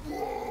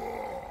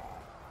war!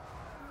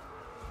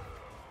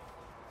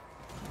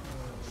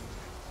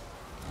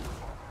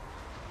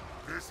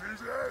 This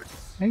is it!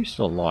 Are you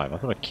still alive? I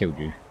thought I killed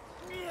you.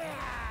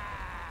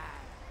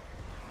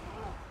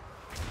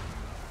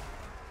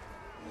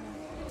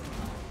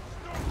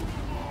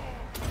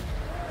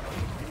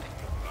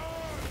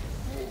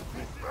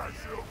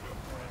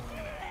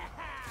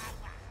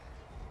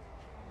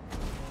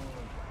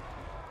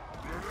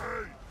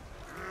 Ready?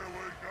 Here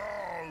we go!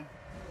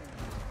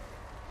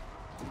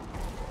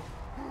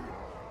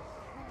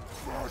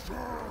 Smash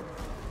him!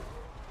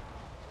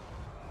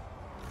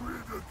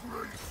 We're the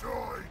great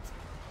side!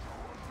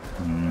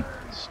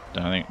 I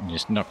think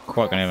just not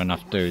quite going to have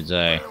enough dudes,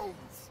 eh?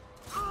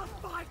 I'll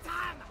fight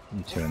them!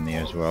 You two in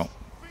there as well.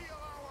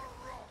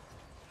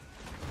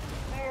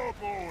 More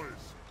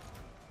boys!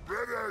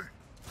 Ready!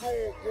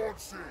 Go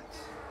 1-6!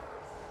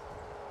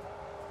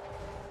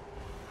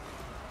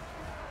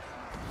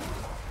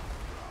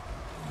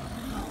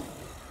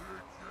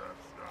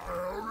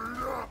 Hurry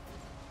up!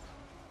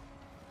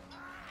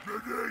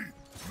 Ready?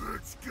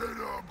 Let's get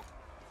 'em!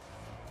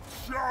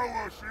 Show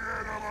us the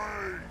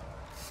enemy!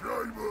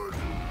 Shaman!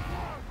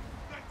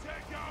 They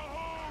take our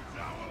holds,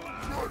 our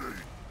land! Ready!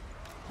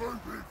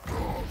 Moving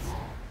fast!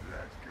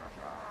 Let's go!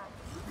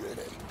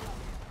 Ready!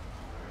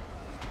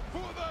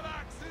 Put that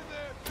axe in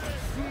their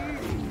face!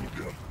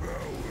 Feel the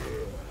power!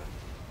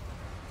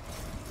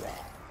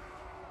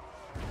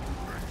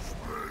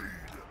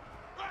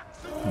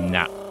 Speed!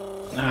 Nah.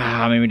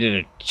 I mean, we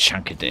did a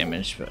chunk of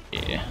damage, but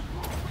yeah.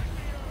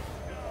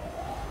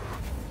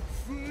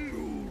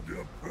 Feel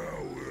the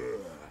power!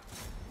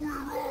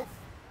 We're off!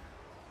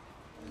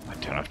 I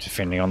don't know if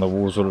defending on the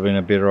walls would have been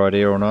a better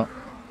idea or not.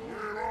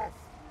 We're off!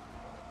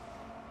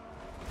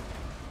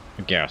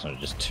 The garrison are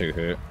just too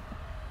hurt.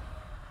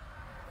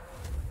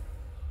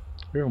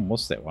 Who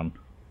was that one?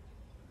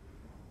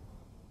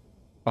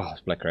 Oh,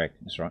 it's Black Rag,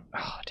 that's right.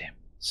 Oh, damn.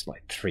 It's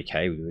like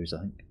 3k we lose, I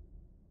think.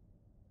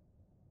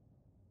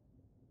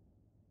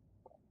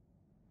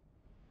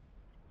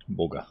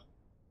 Bugger.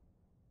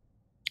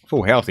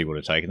 Full health he would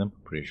have taken them,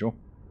 pretty sure.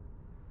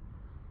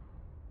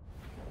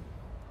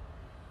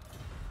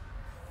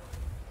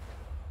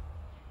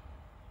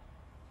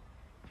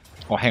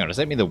 Oh, hang on, does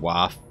that mean the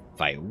WAF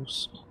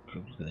fails? Oh,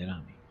 look at that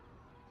army.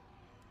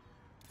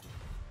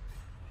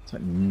 It's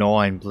like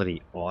 9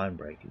 bloody iron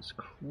breakers.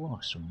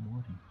 Christ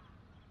almighty.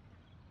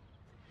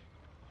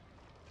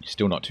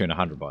 Still not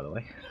 200, by the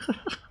way.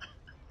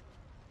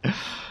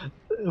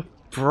 They've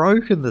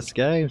broken this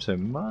game so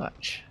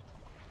much.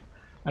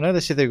 I know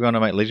they said they were going to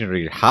make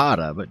Legendary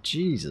harder, but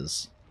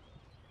Jesus.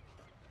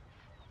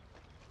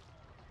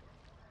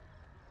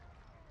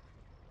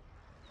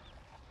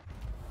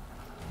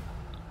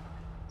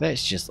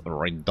 That's just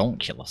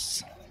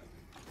ridiculous.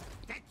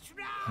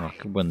 Oh, I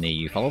could win there,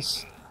 you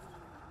fellas.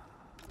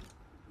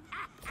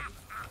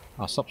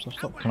 Oh, stop.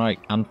 Can I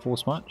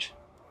unforce much?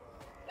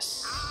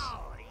 Yes.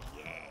 Oh,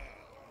 yeah.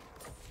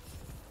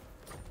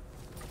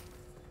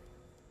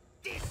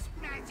 This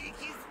magic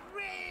is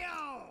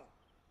real.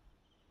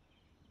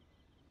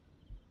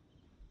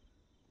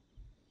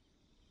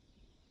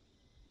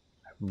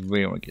 I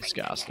really want to get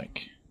Scarsting.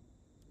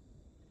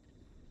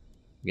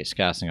 Get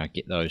Scarsting, I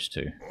get those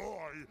two.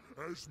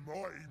 I has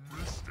mighty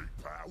mystic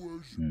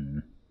powers.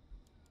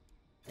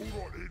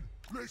 Alright then,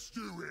 let's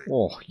do it.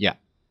 Oh, yeah.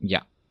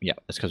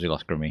 That's because we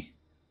lost Grimmy.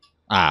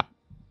 Ah,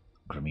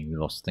 Grimmy, we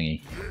lost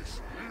Thingy.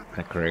 Yes,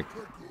 That's correct.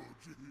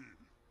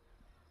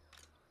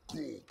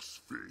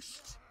 Gork's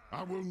fist.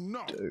 I will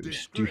not. Dude,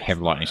 do you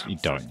have lightning? You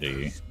don't, do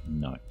you?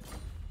 No.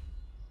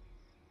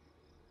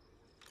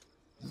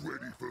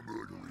 Ready for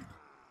murdering.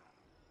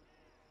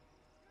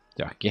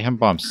 Yeah, get him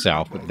by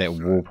himself, but that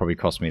will probably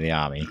cost me the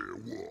army.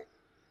 Yeah, what?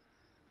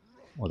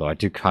 Although I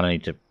do kind of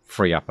need to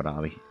free up an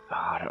army. Oh,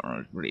 I don't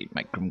want to really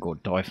make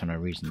GRIMGOR die for no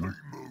reason though.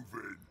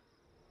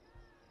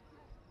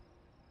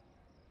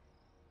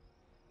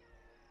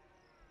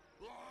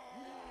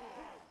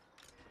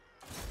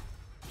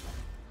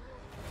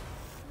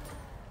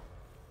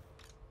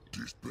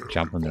 Keep moving.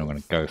 Jump and then I'm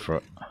going to go for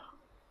it.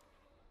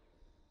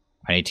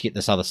 I need to get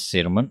this other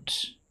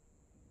settlement.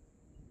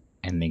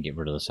 And then get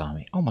rid of this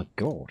army. Oh my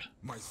god.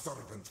 My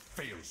servant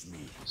fails me.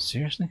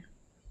 Seriously?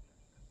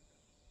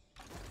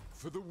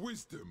 For the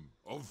wisdom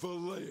of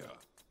Valea.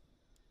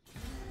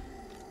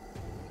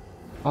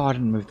 Oh, I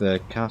didn't move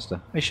the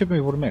caster. It should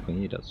move automatically.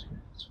 Yeah, it does. Yeah,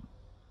 that's fine.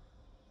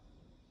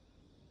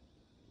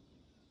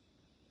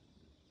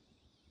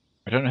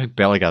 I don't know who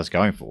Belagar's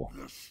going for.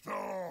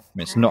 I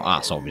mean, it's not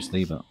us,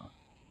 obviously, but...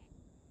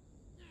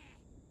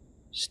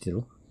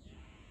 Still.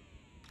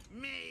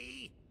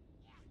 Me.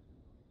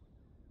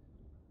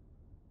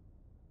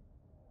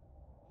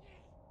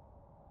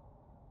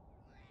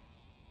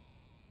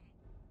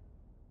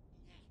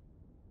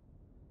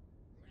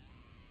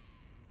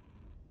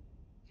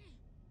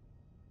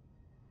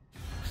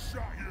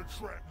 Shut your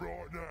trap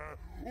right now,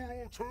 or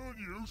I'll turn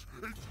yous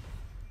into...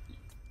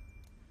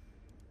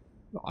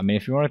 I mean,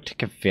 if you want to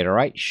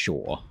confederate,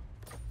 sure.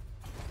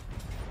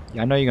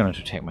 Yeah, I know you're going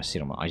to attack my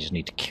settlement. I just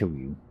need to kill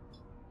you.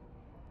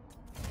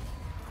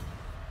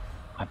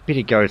 I bet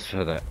he goes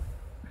for that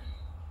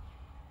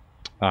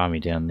army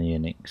down there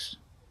next.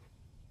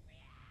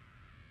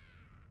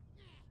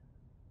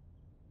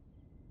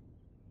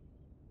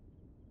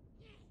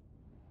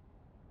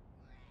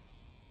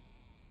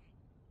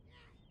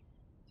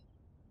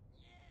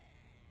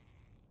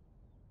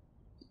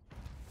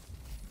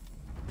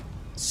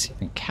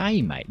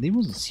 $7k, mate. There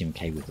wasn't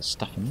 $7k worth of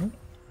stuff in there.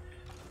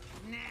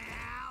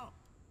 Now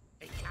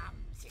it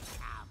comes.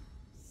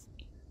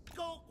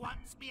 Gork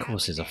wants me. Of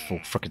course, there's a full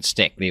frickin'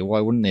 stack there.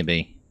 Why wouldn't there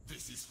be?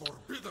 This is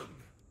forbidden.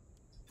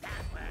 That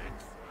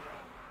works.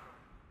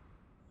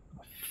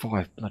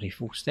 5 bloody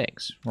full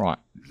stacks. Right.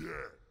 Yeah.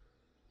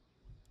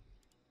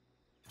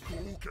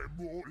 Gork and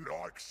more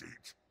likes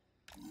it.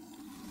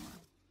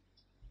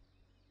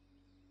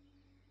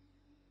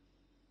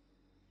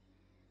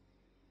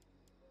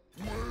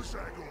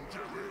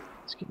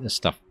 Let's get this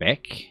stuff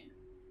back.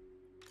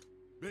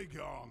 Be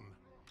gone.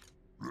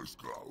 Let's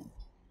go.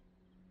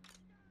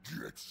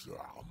 Get some.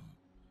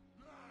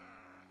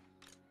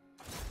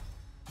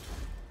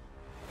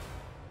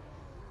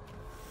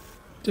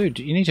 Dude,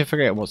 you need to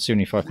figure out what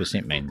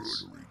 75%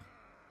 means.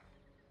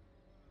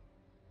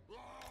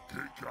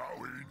 Get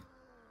going.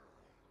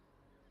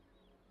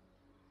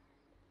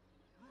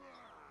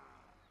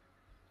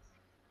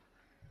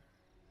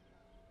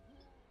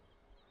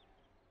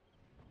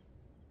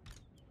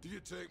 Do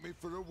you take me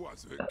for a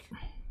Wurrzag?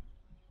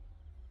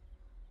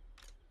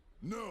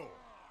 No,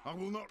 I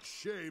will not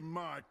shame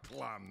my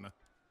clan.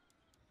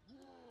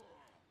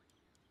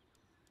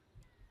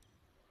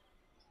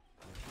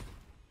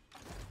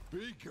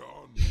 Be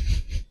gone.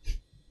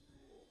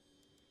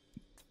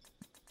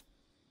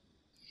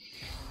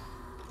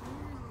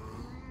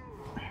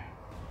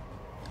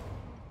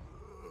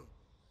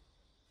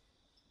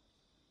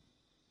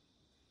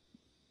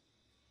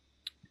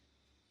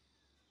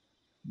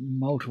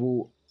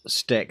 Multiple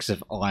stacks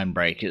of iron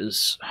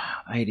breakers.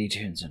 80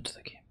 turns into the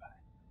campaign.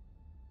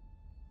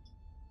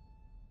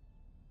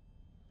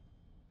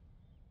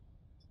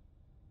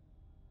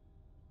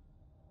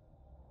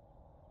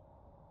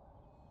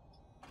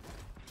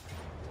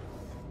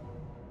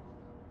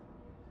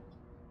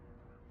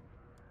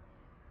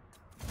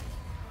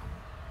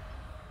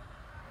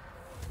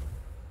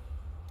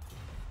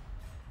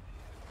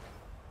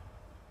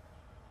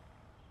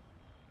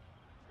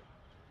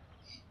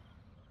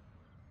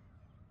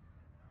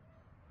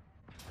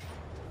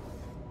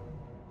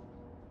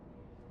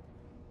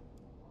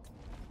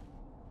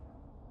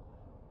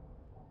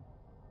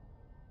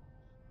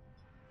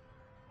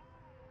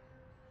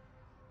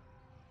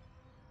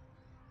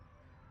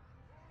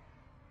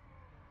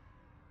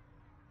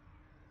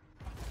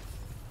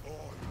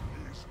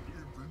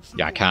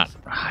 Yeah,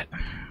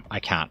 I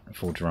can't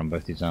afford to run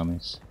both these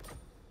armies.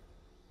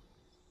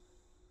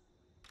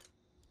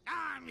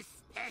 I'm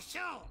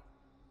special.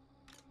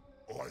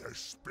 I have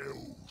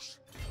spills.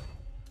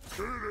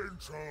 Killing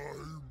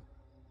time.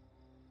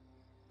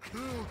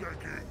 Kill the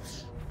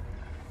geeks.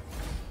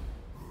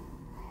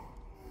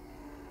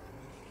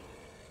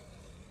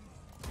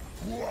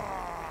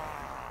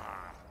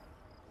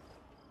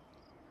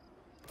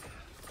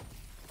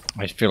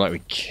 I just feel like we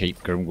keep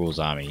Grimgor's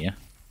army, yeah?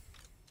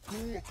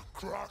 Gork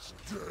crush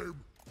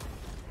them.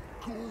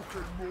 Gork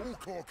and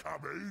Morkor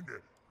come in.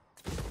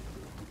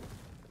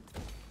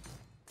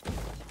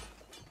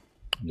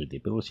 Need the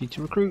ability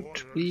to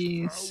recruit,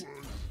 please.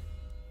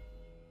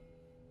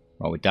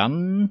 Well, we're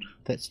done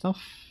with that stuff.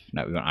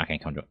 No, we want Arcane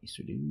Conduit. Yes,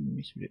 we do.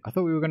 Yes, we do. I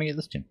thought we were going to get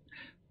this turn.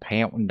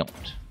 Payout and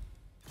not.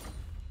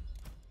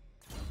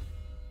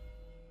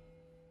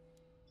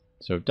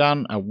 So we've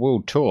done a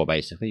world tour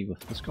basically with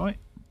this guy.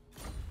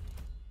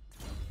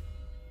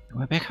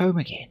 We're back home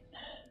again.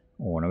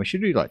 Oh no, we should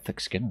do like thick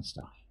skin and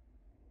stuff.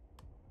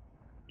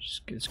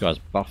 Just get this guy as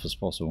buff as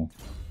possible.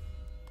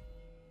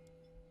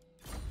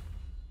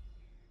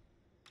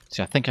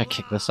 See, I think I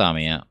kicked this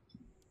army out.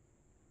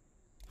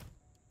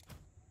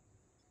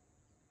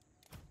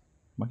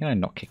 Why can I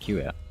not kick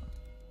you out?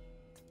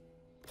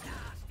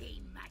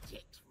 Nasty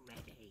magic's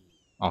ready.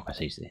 Oh, because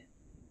he's there.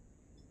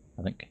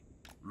 I think.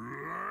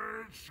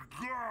 Let's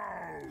go.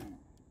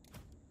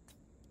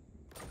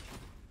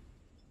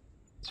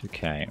 It's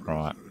okay,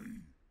 right.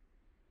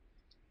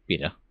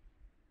 Better.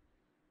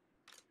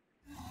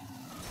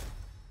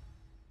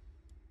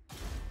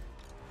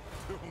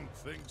 Don't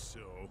think so.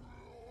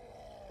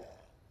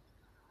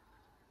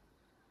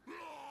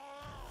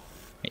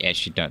 I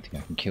actually don't think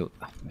I can kill,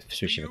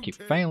 especially if I keep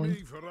failing.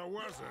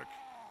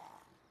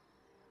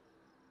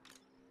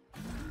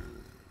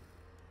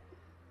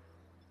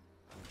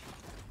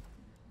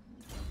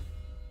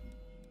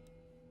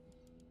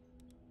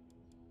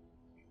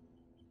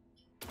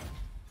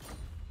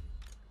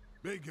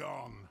 Be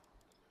gone.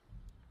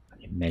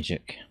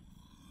 Magic.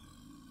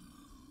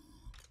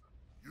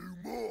 You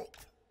mock.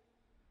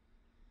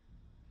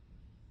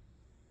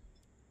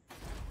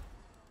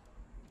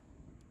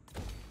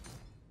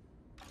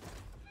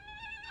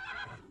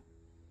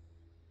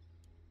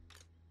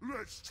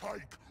 Let's take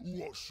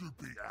what should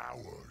be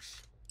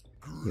ours.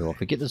 Yeah, well, if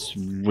we get this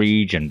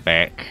region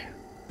back.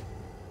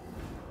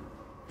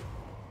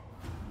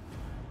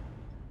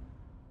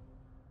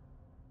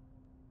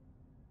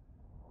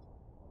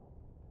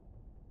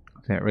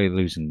 Without really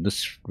losing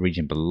this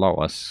region below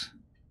us,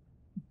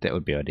 that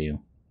would be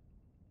ideal.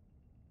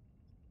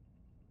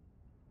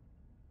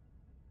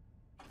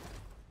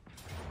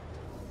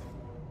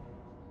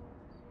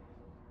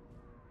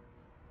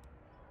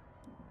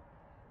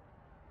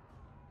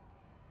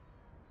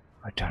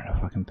 I don't know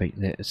if I can beat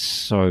that. There's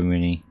so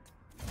many.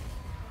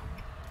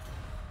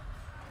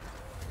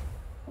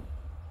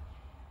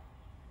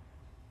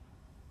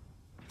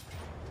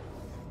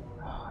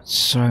 Oh,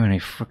 so many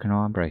freaking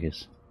iron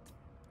breakers.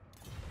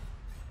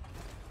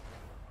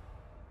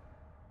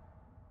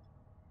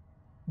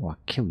 Oh, I'll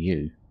kill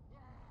you.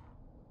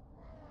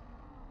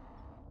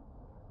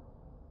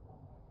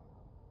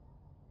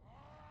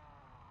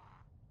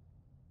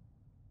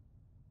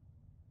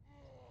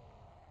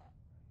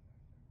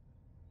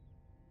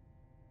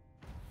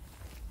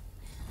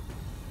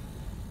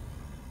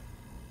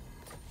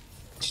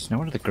 Jeez, no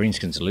wonder the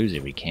greenskins lose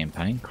every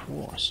campaign.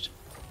 Christ.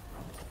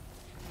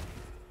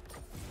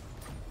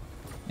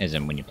 As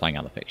in when you're playing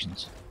other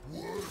factions.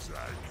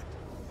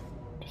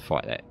 To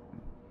fight that.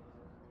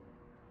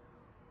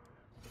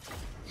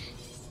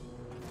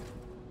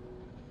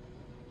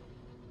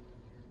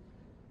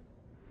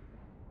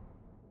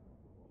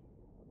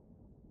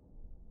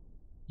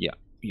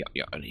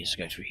 Yeah, let's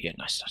go through here.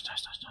 Nice.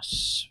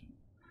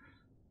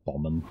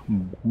 Bomb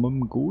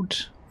him good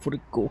for the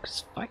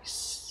Gork's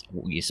face.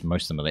 Oh yes,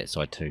 most of them are that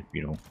side too.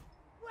 Beautiful.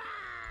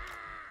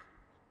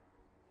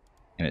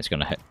 And it's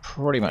going to hit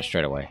pretty much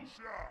straight away.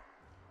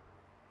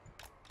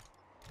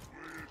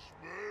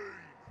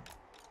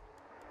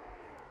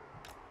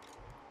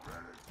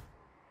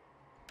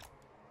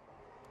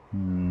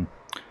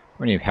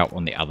 We need help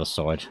on the other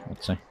side,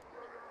 I'd say.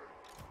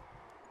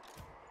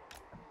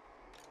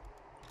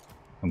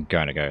 I'm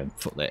going to go and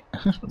foot that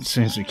as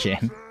soon as we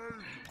can.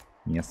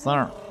 Yes,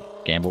 sir.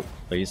 Gamble,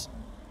 please.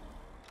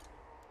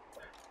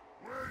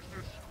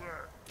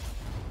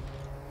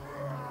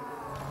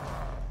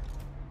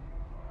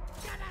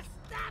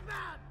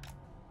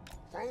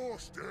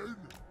 Boston!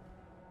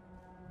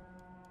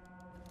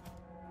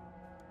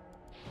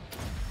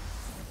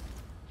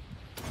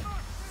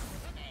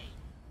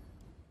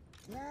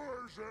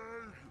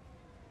 Wurrzag!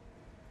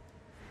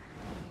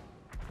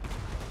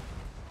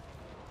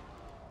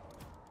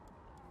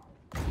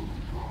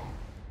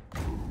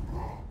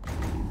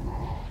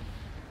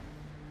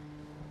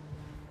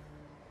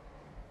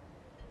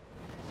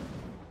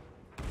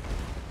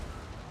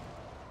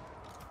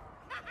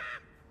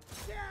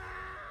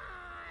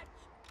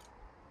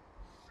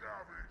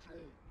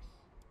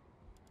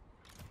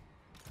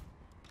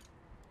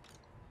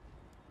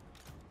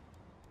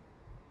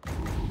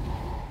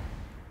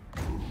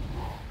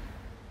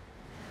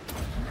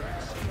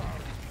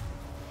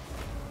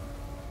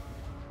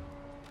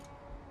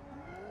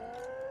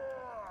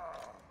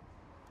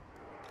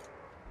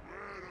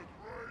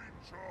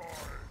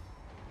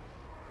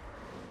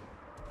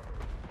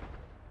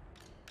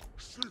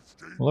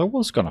 Well, I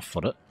was going to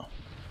foot it.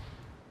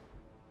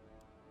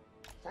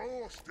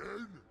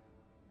 Boston!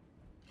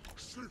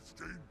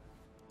 Sifting!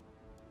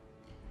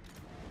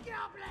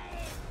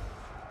 Wurrzag!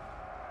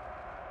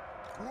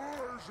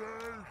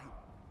 Wurrzag!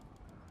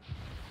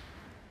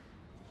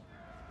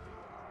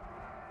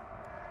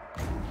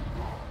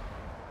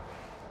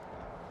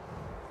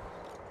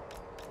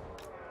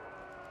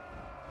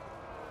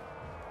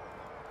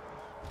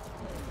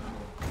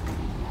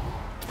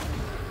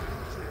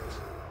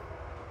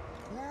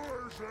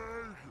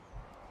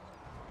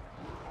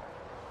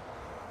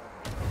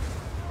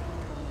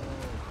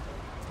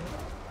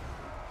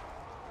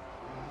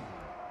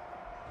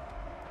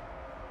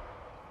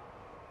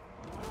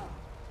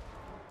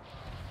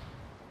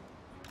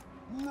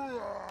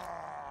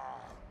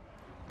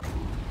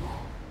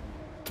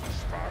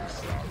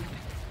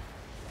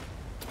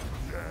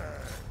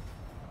 Yeah.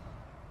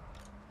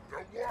 The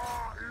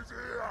war is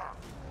here.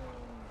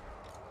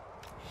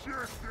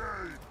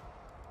 Shifting.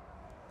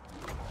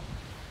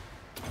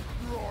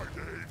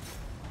 Riding.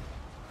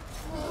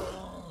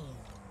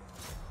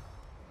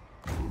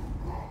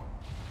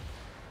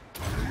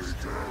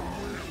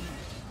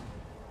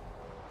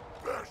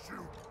 Bless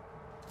you.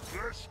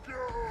 Let's go.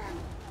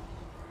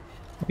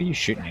 What are you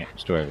shooting at?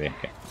 Still over there.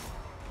 Okay.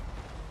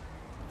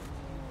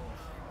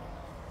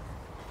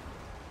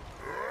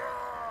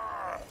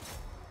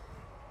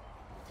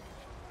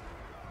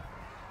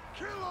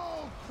 Kill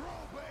all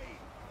crowbait!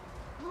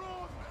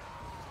 Run!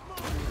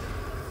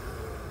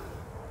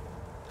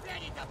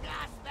 Ready to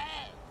blast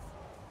bells!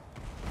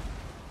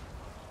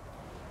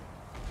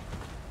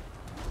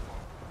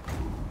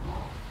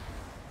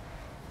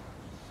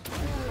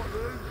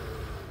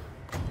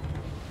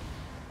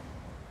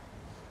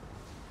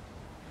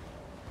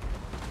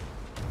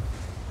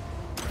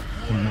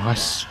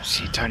 Nice.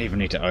 So you don't even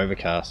need to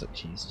overcast it.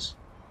 Jesus.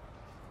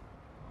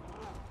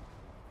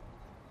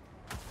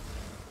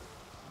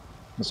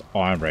 There's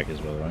iron breakers,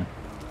 by the way.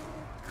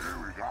 Here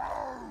we go!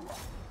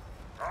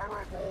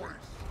 Our boys!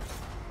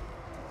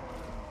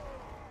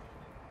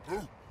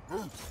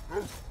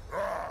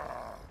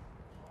 Ah!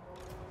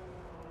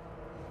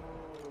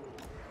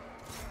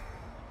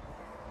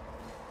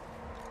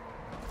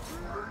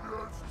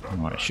 I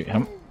might shoot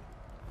him.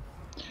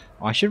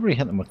 I should really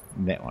hit them with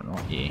that one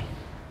right here.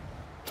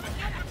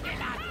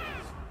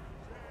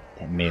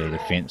 That melee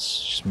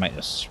defense. Just make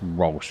this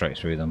roll straight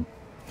through them.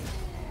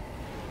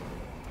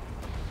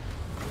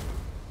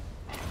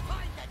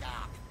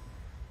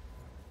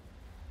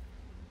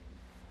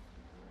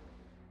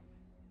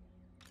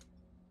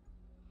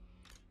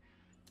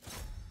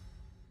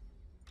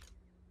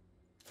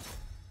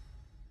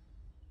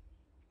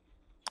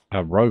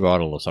 A rogue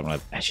idol or something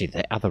like that. Actually,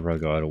 the other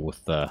rogue idol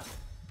with the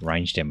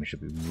range damage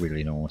would be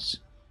really nice.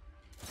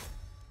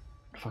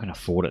 If I can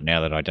afford it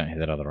now that I don't have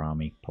that other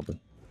army, probably.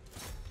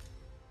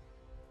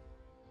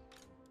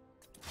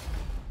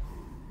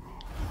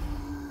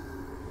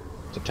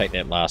 To take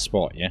that last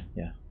spot, yeah?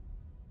 Yeah.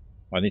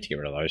 I need to get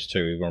rid of those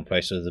too. We're going to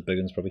replace those with the big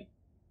ones, probably.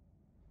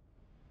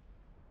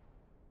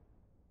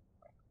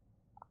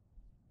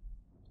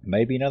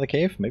 Maybe another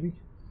cave, maybe.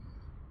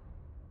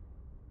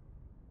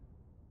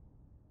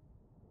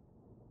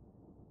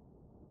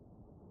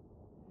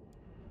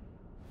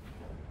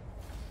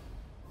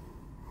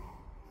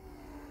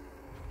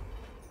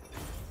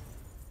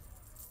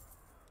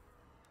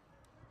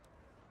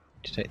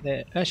 To take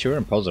that. Actually, we're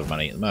in positive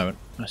money at the moment.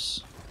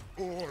 Nice.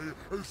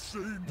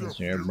 There's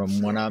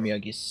from one army, I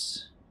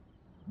guess.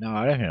 No,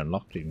 I don't think I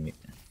unlocked him yet.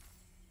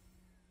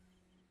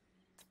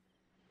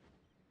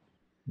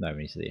 No,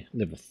 he's there.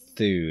 Level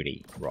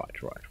 30. Right.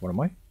 What am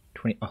I?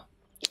 20. Oh,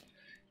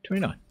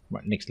 29.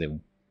 Right, next level.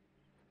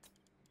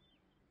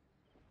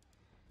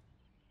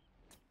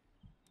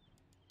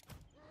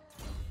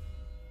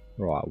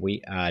 Right,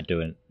 we are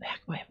doing. How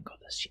come I haven't got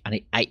this? I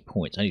need 8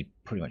 points. I need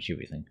pretty much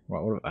everything.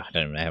 Right, what, I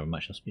don't know how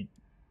much I spent.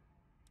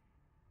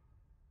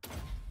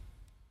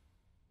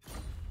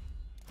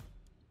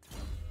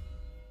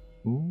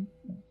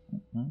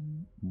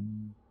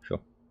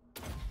 Sure.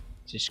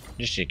 Just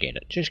get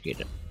it. Just get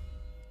it.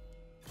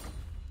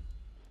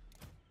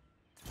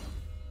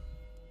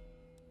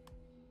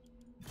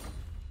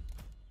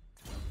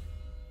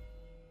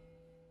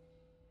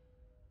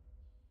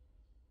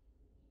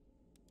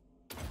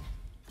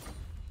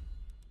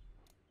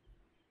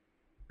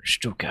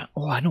 Still can't.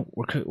 Oh, I don't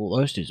recruit all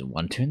those dudes in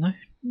one turn though.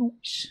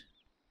 Nice.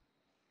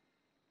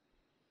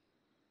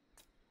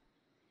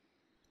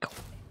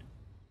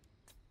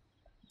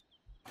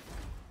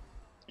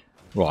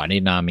 Right, I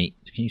need an army.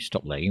 Can you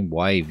stop lagging?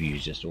 Why have you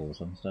just all of a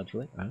sudden started to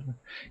lag? I don't know.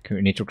 Can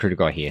we need to recruit a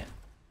guy here?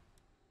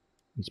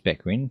 He's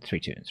back in 3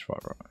 turns.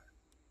 Right.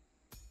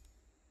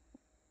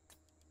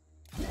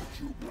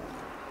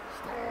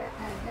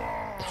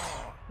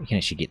 We can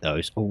actually get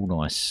those. Oh,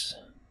 nice.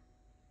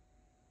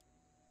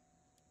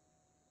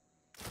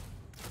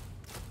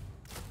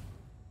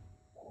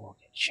 Oh,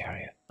 get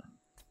chariot.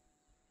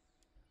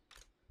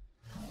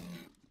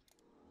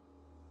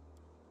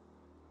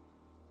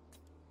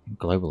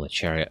 Global a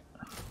chariot.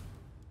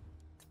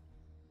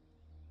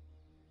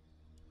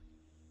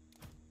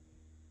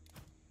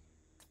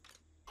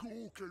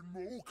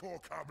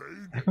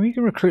 How come you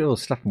can recruit all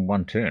the stuff in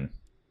one turn?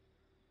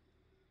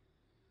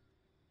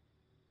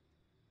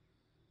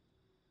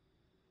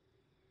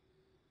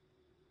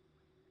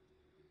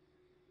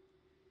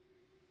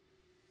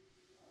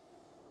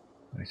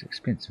 It's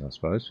expensive, I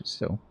suppose, but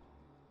still.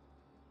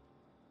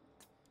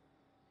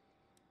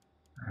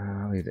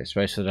 I'll leave that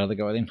space for the other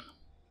guy then.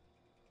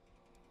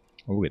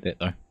 We'll get that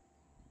though.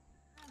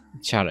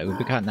 Chariot would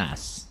be quite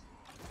nice.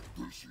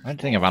 I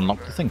don't think I've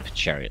unlocked the thing for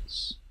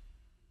chariots.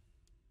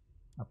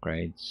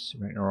 Upgrades,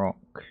 Ragnarok.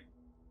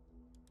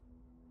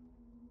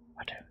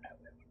 I don't know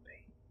where it would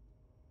be.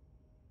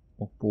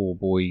 Or ball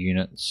boy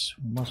units.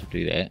 We might as well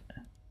do that.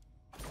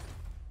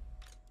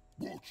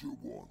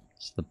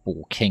 It's the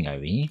ball king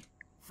over here.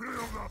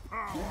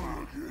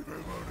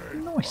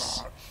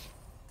 Nice.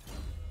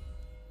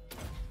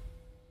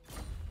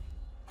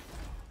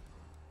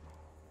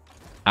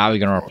 Are we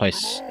going to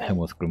replace him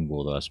with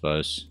GRIMGOR though, I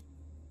suppose?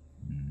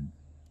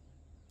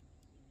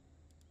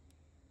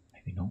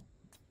 Maybe not.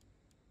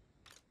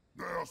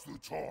 Now's the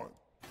time.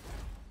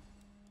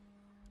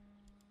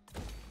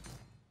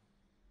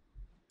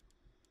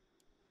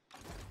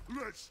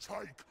 Let's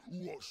take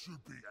what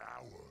should be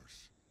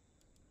ours.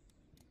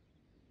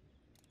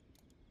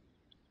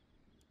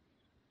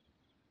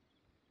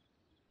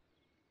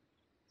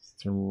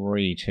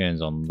 Three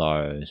turns on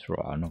those.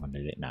 Right, I'm not going to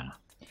do that now.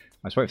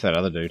 Let's wait for that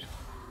other dude.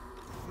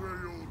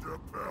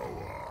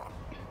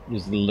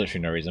 There's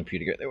literally no reason for you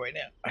to go their way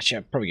now. Actually,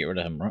 I'll probably get rid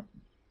of him, right?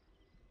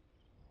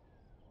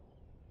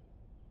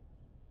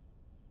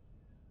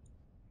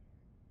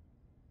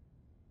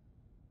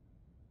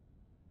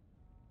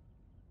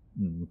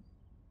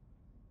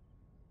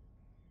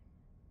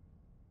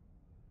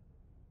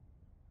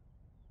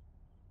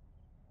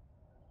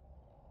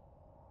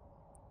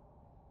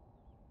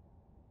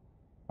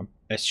 I'm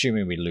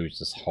assuming we lose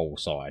this whole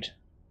side.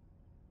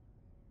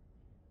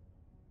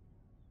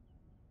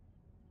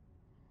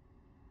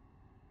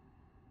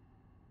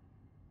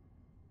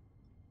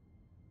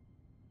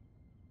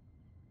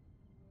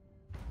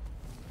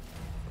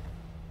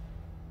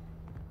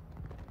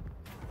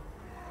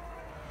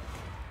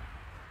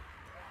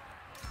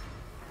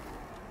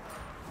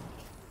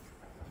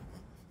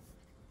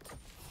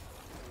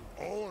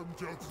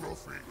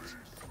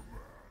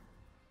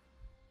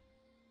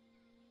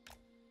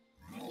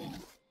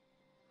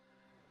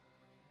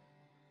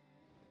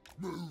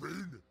 Move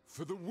in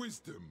for the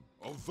wisdom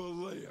of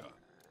Valea.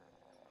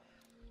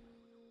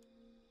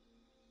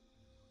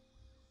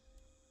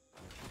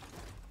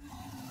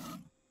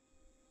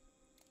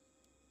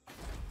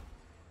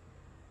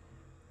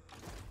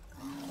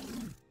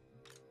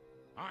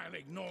 I'll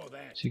ignore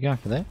that. So you going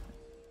for that?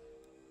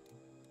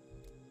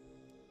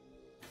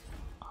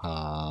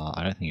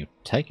 I don't think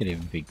he'll take it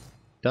even if he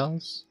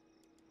does.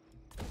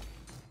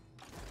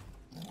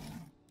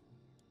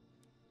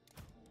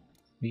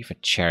 Maybe for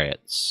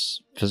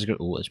chariots. Physical,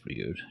 oh, that's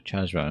pretty good.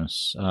 Charge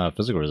bonus.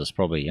 Physical resist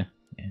probably, yeah.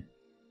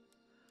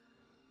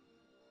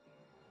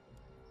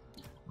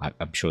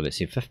 I'm sure that's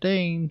here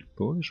 15.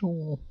 For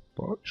sure.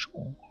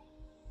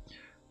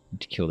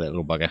 Need to kill that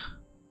little bugger.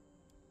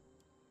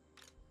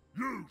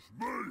 Use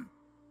me.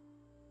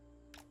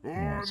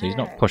 Right, so he's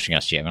not pushing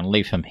us yet. I'm going to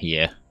leave him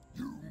here.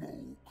 You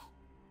mook.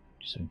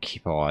 Just so we can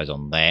keep our eyes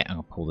on that. I'm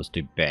going to pull this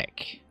dude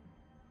back.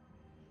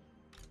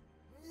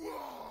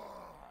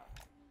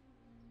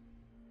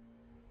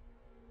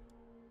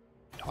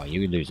 Oh,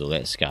 you lose all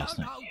that scarce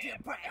now. Yeah.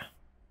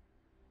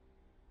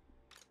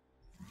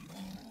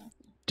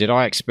 Did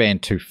I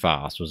expand too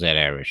fast? Was that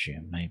our issue?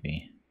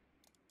 Maybe.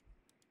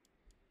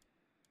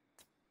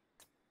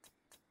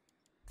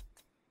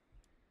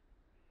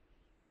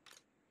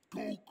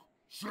 Cook,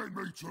 send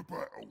me to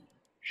battle.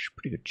 It's a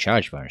pretty good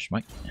charge bonus,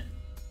 mate.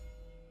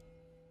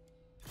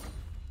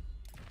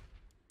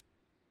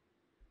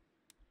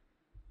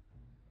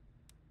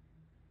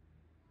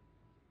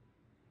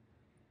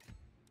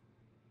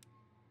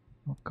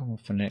 Oh, come on,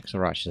 Fanatics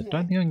or Archers. I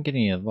don't think I can get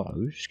any of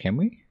those, can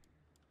we?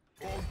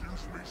 I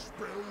use me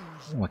spells.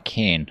 Oh, I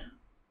can.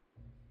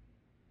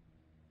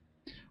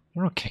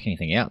 I'm not kicking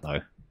anything out,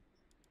 though.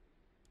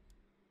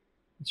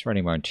 It's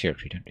raiding my own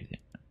territory, don't do that.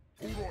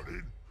 Alright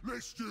then,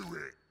 let's do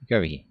it. Go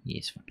over here.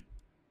 Yes, fine.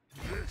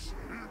 Yes,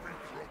 here we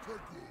proper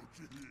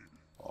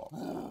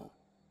good.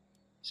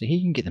 So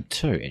he can get them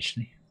too,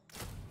 actually.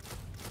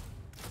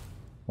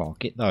 Well, I'll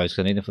get those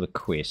because I need them for the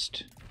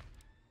quest.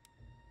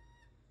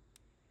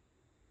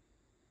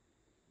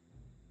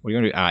 We're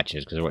going to do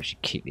archers because I want you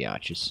to keep the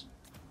archers.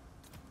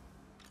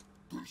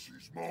 This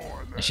is my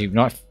land. Actually,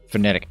 night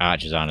fanatic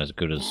archers aren't as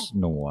good as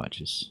normal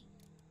archers.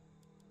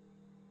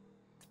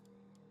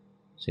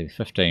 See,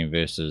 15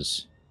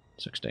 versus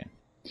 16.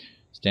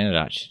 Standard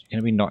archers. Going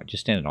to be not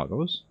just standard night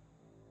goblins.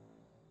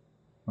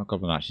 Not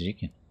goblin archers, you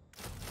can.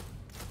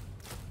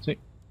 See?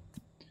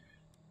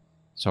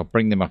 So I'll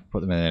bring them up,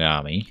 put them in an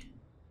army.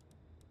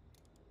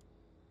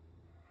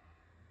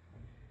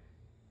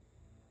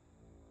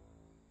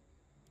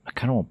 I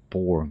kind of want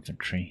boar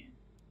infantry.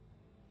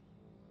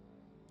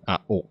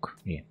 Orc,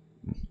 yeah.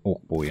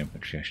 Orc boy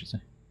infantry, I should say.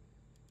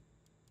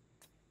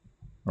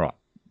 Right.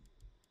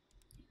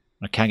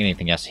 I can't get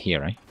anything else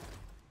here, eh?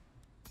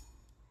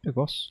 Big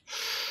boss.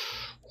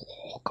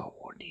 Oh, go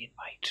on in,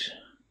 mate.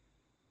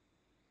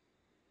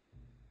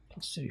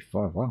 Plus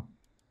 35, wow.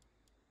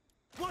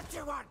 What do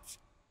you want?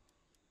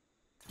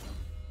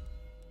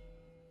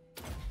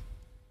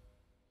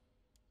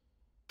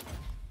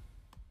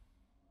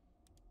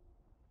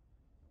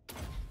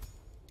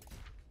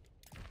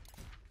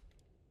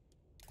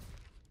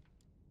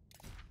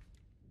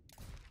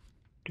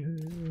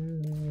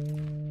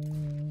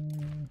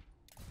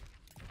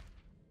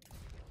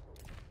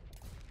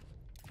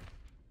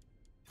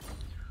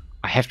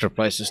 I have to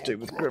replace this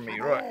dude with Grimmy,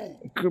 right?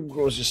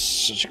 GRIMGOR is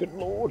just such a good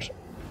lord.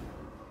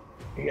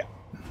 Yeah.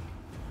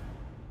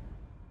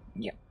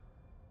 Yeah.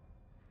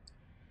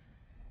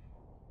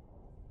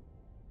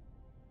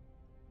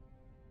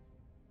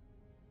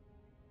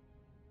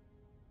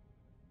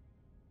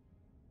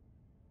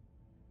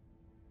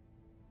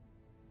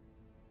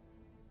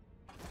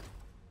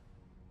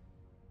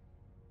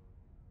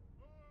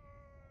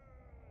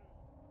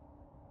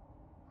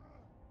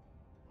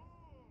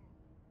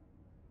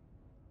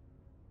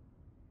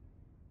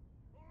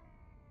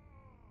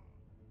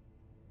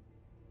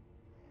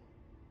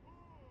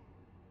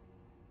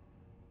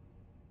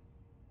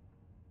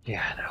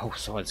 Yeah, the whole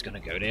side's gonna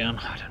go down.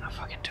 I don't know if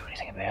I can do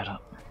anything about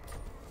it.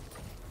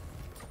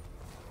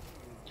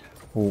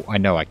 Oh, I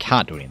know I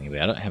can't do anything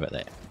about it. How about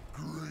that?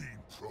 Green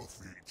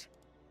profit.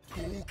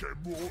 Cook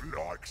and more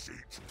likes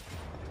it.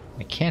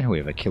 I can,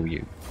 however, kill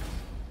you.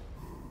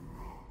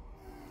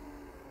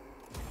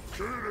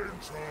 Killing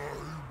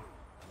time.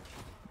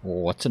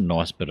 Oh, that's a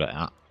nice bit of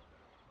art.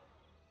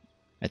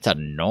 That's a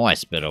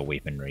nice bit of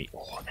weaponry.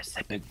 Oh, that's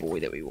that big boy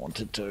that we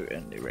wanted to.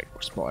 And the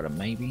Erect Spider,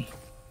 maybe.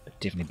 But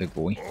definitely big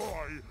boy.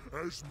 I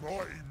has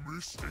mighty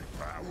mystic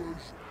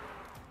powers.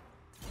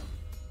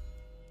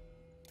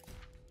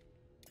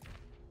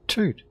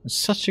 Dude, it's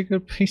such a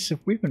good piece of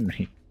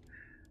weaponry.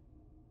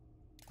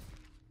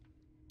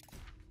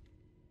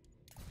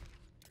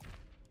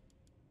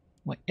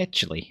 Like,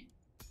 actually,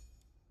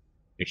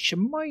 it's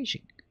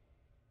amazing.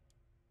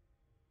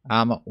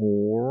 Armor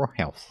or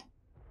health?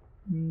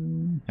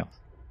 Health.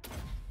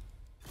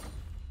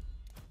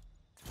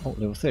 Oh,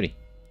 level 30.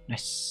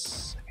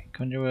 Nice. Okay,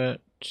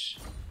 conduit.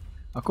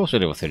 Of course we're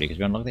level 30 because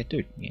we unlocked that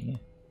dude. Yeah, yeah.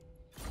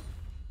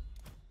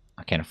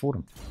 I can't afford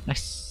him.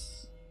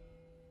 Nice.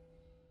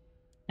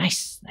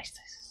 Nice, nice,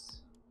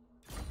 nice.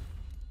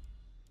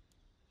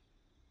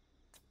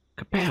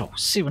 Kapow!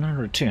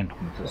 700 return.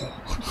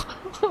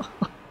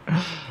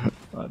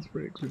 That's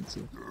pretty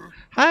expensive.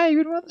 Hey,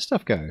 where'd my other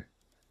stuff go?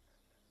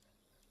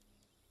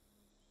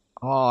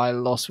 Oh, I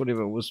lost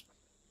whatever it was.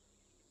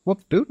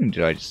 What building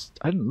did I just...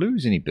 I didn't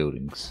lose any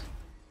buildings.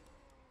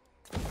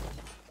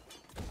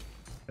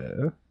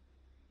 I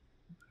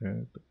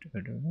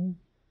don't know.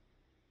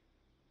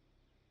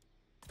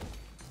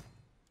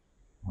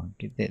 I'll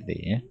get that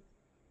there.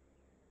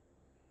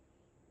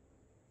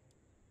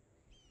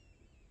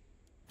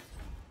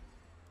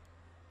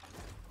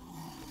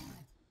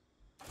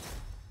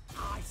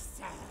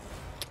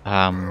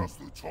 Now's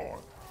the time.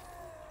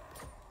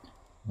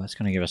 Well, that's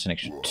going to give us an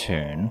extra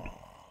turn.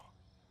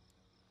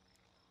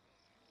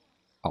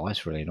 Oh,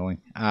 that's really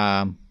annoying.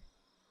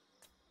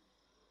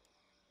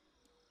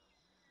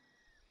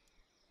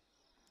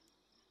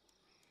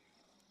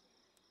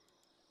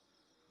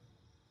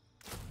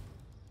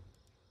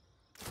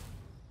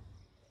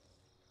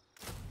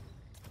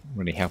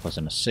 Really help us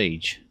in a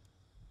siege.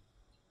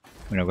 I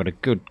mean, I've got a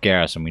good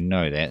garrison, we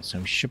know that, so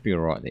we should be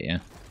alright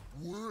there.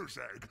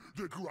 Wurrzag,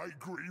 the Great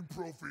Green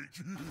Prophet.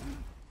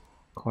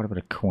 Quite a bit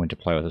of coin to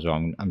play with as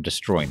well. I'm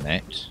destroying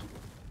that.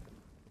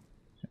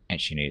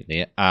 Actually need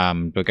it there.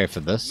 We'll go for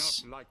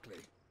this. Not likely.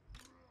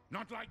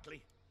 Not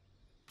likely.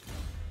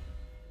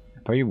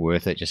 Probably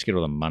worth it, just get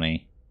all the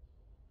money.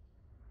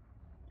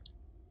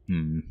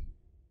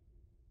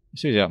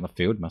 This is out in the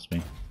field, must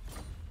be.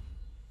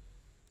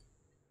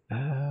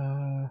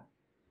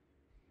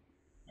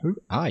 Who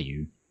are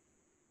you?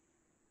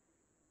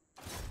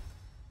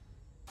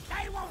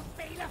 They won't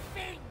feel a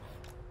thing,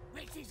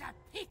 which is a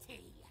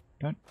pity.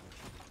 Don't.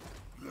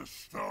 The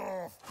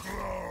staff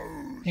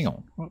closed. Hang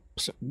on.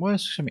 Why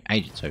is there so many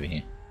agents over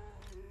here?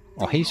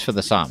 Oh, he's for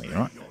this army,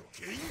 right?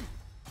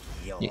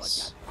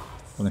 Yes.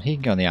 Well, then he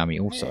can go in the army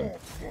also.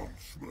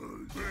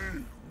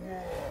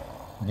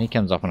 And he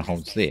comes up and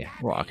holds there.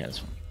 Right, okay, that's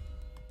fine.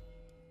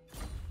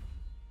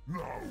 No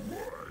way.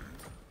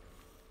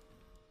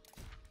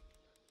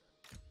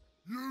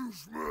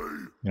 Use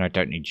me. And I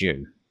don't need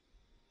you.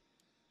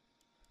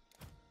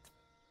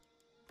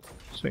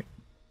 Sweet.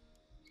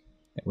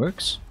 That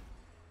works.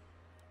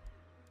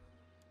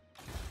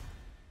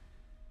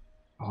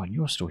 Oh, and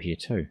you're still here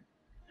too.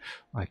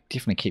 I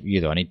definitely keep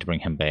you though. I need to bring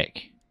him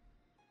back.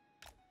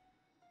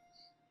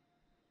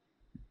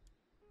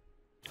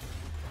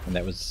 And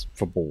that was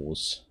for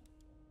boars.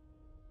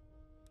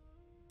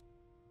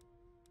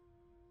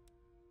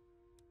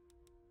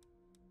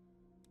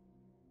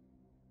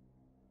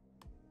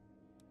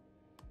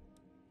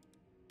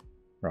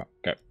 Right,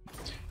 go.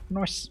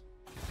 Nice.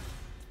 I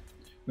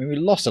mean, we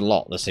lost a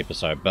lot this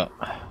episode, but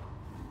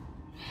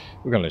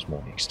we're going to lose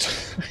more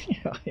next.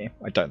 Yeah,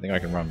 I don't think I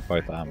can run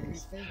both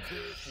armies.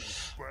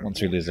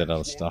 Once we lose that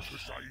other stuff.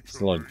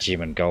 There's a lot of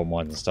gem and gold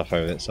mines and stuff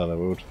over that side of the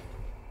world.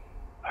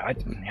 I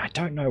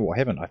don't know what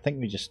happened. I think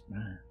we just...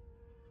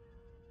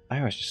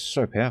 Oh, it's just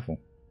so powerful.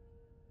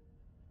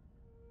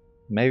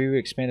 Maybe we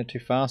expanded too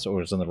fast, or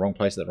it was in the wrong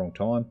place at the wrong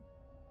time.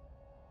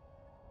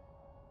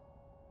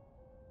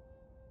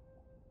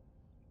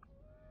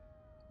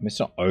 I mean, it's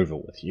not over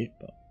with yet,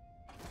 but...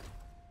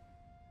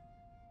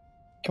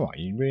 Come on,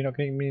 you really not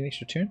giving me an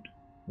extra turn?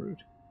 Rude.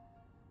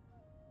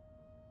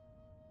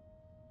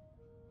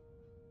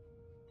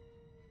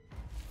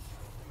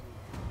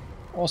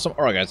 Awesome.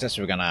 Alright guys, that's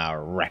where we're going to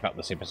wrap up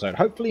this episode.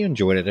 Hopefully you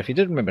enjoyed it. If you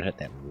did, remember to hit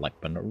that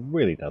like button. It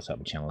really does help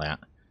the channel out.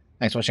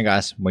 Thanks for watching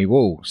guys. We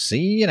will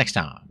see you next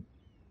time.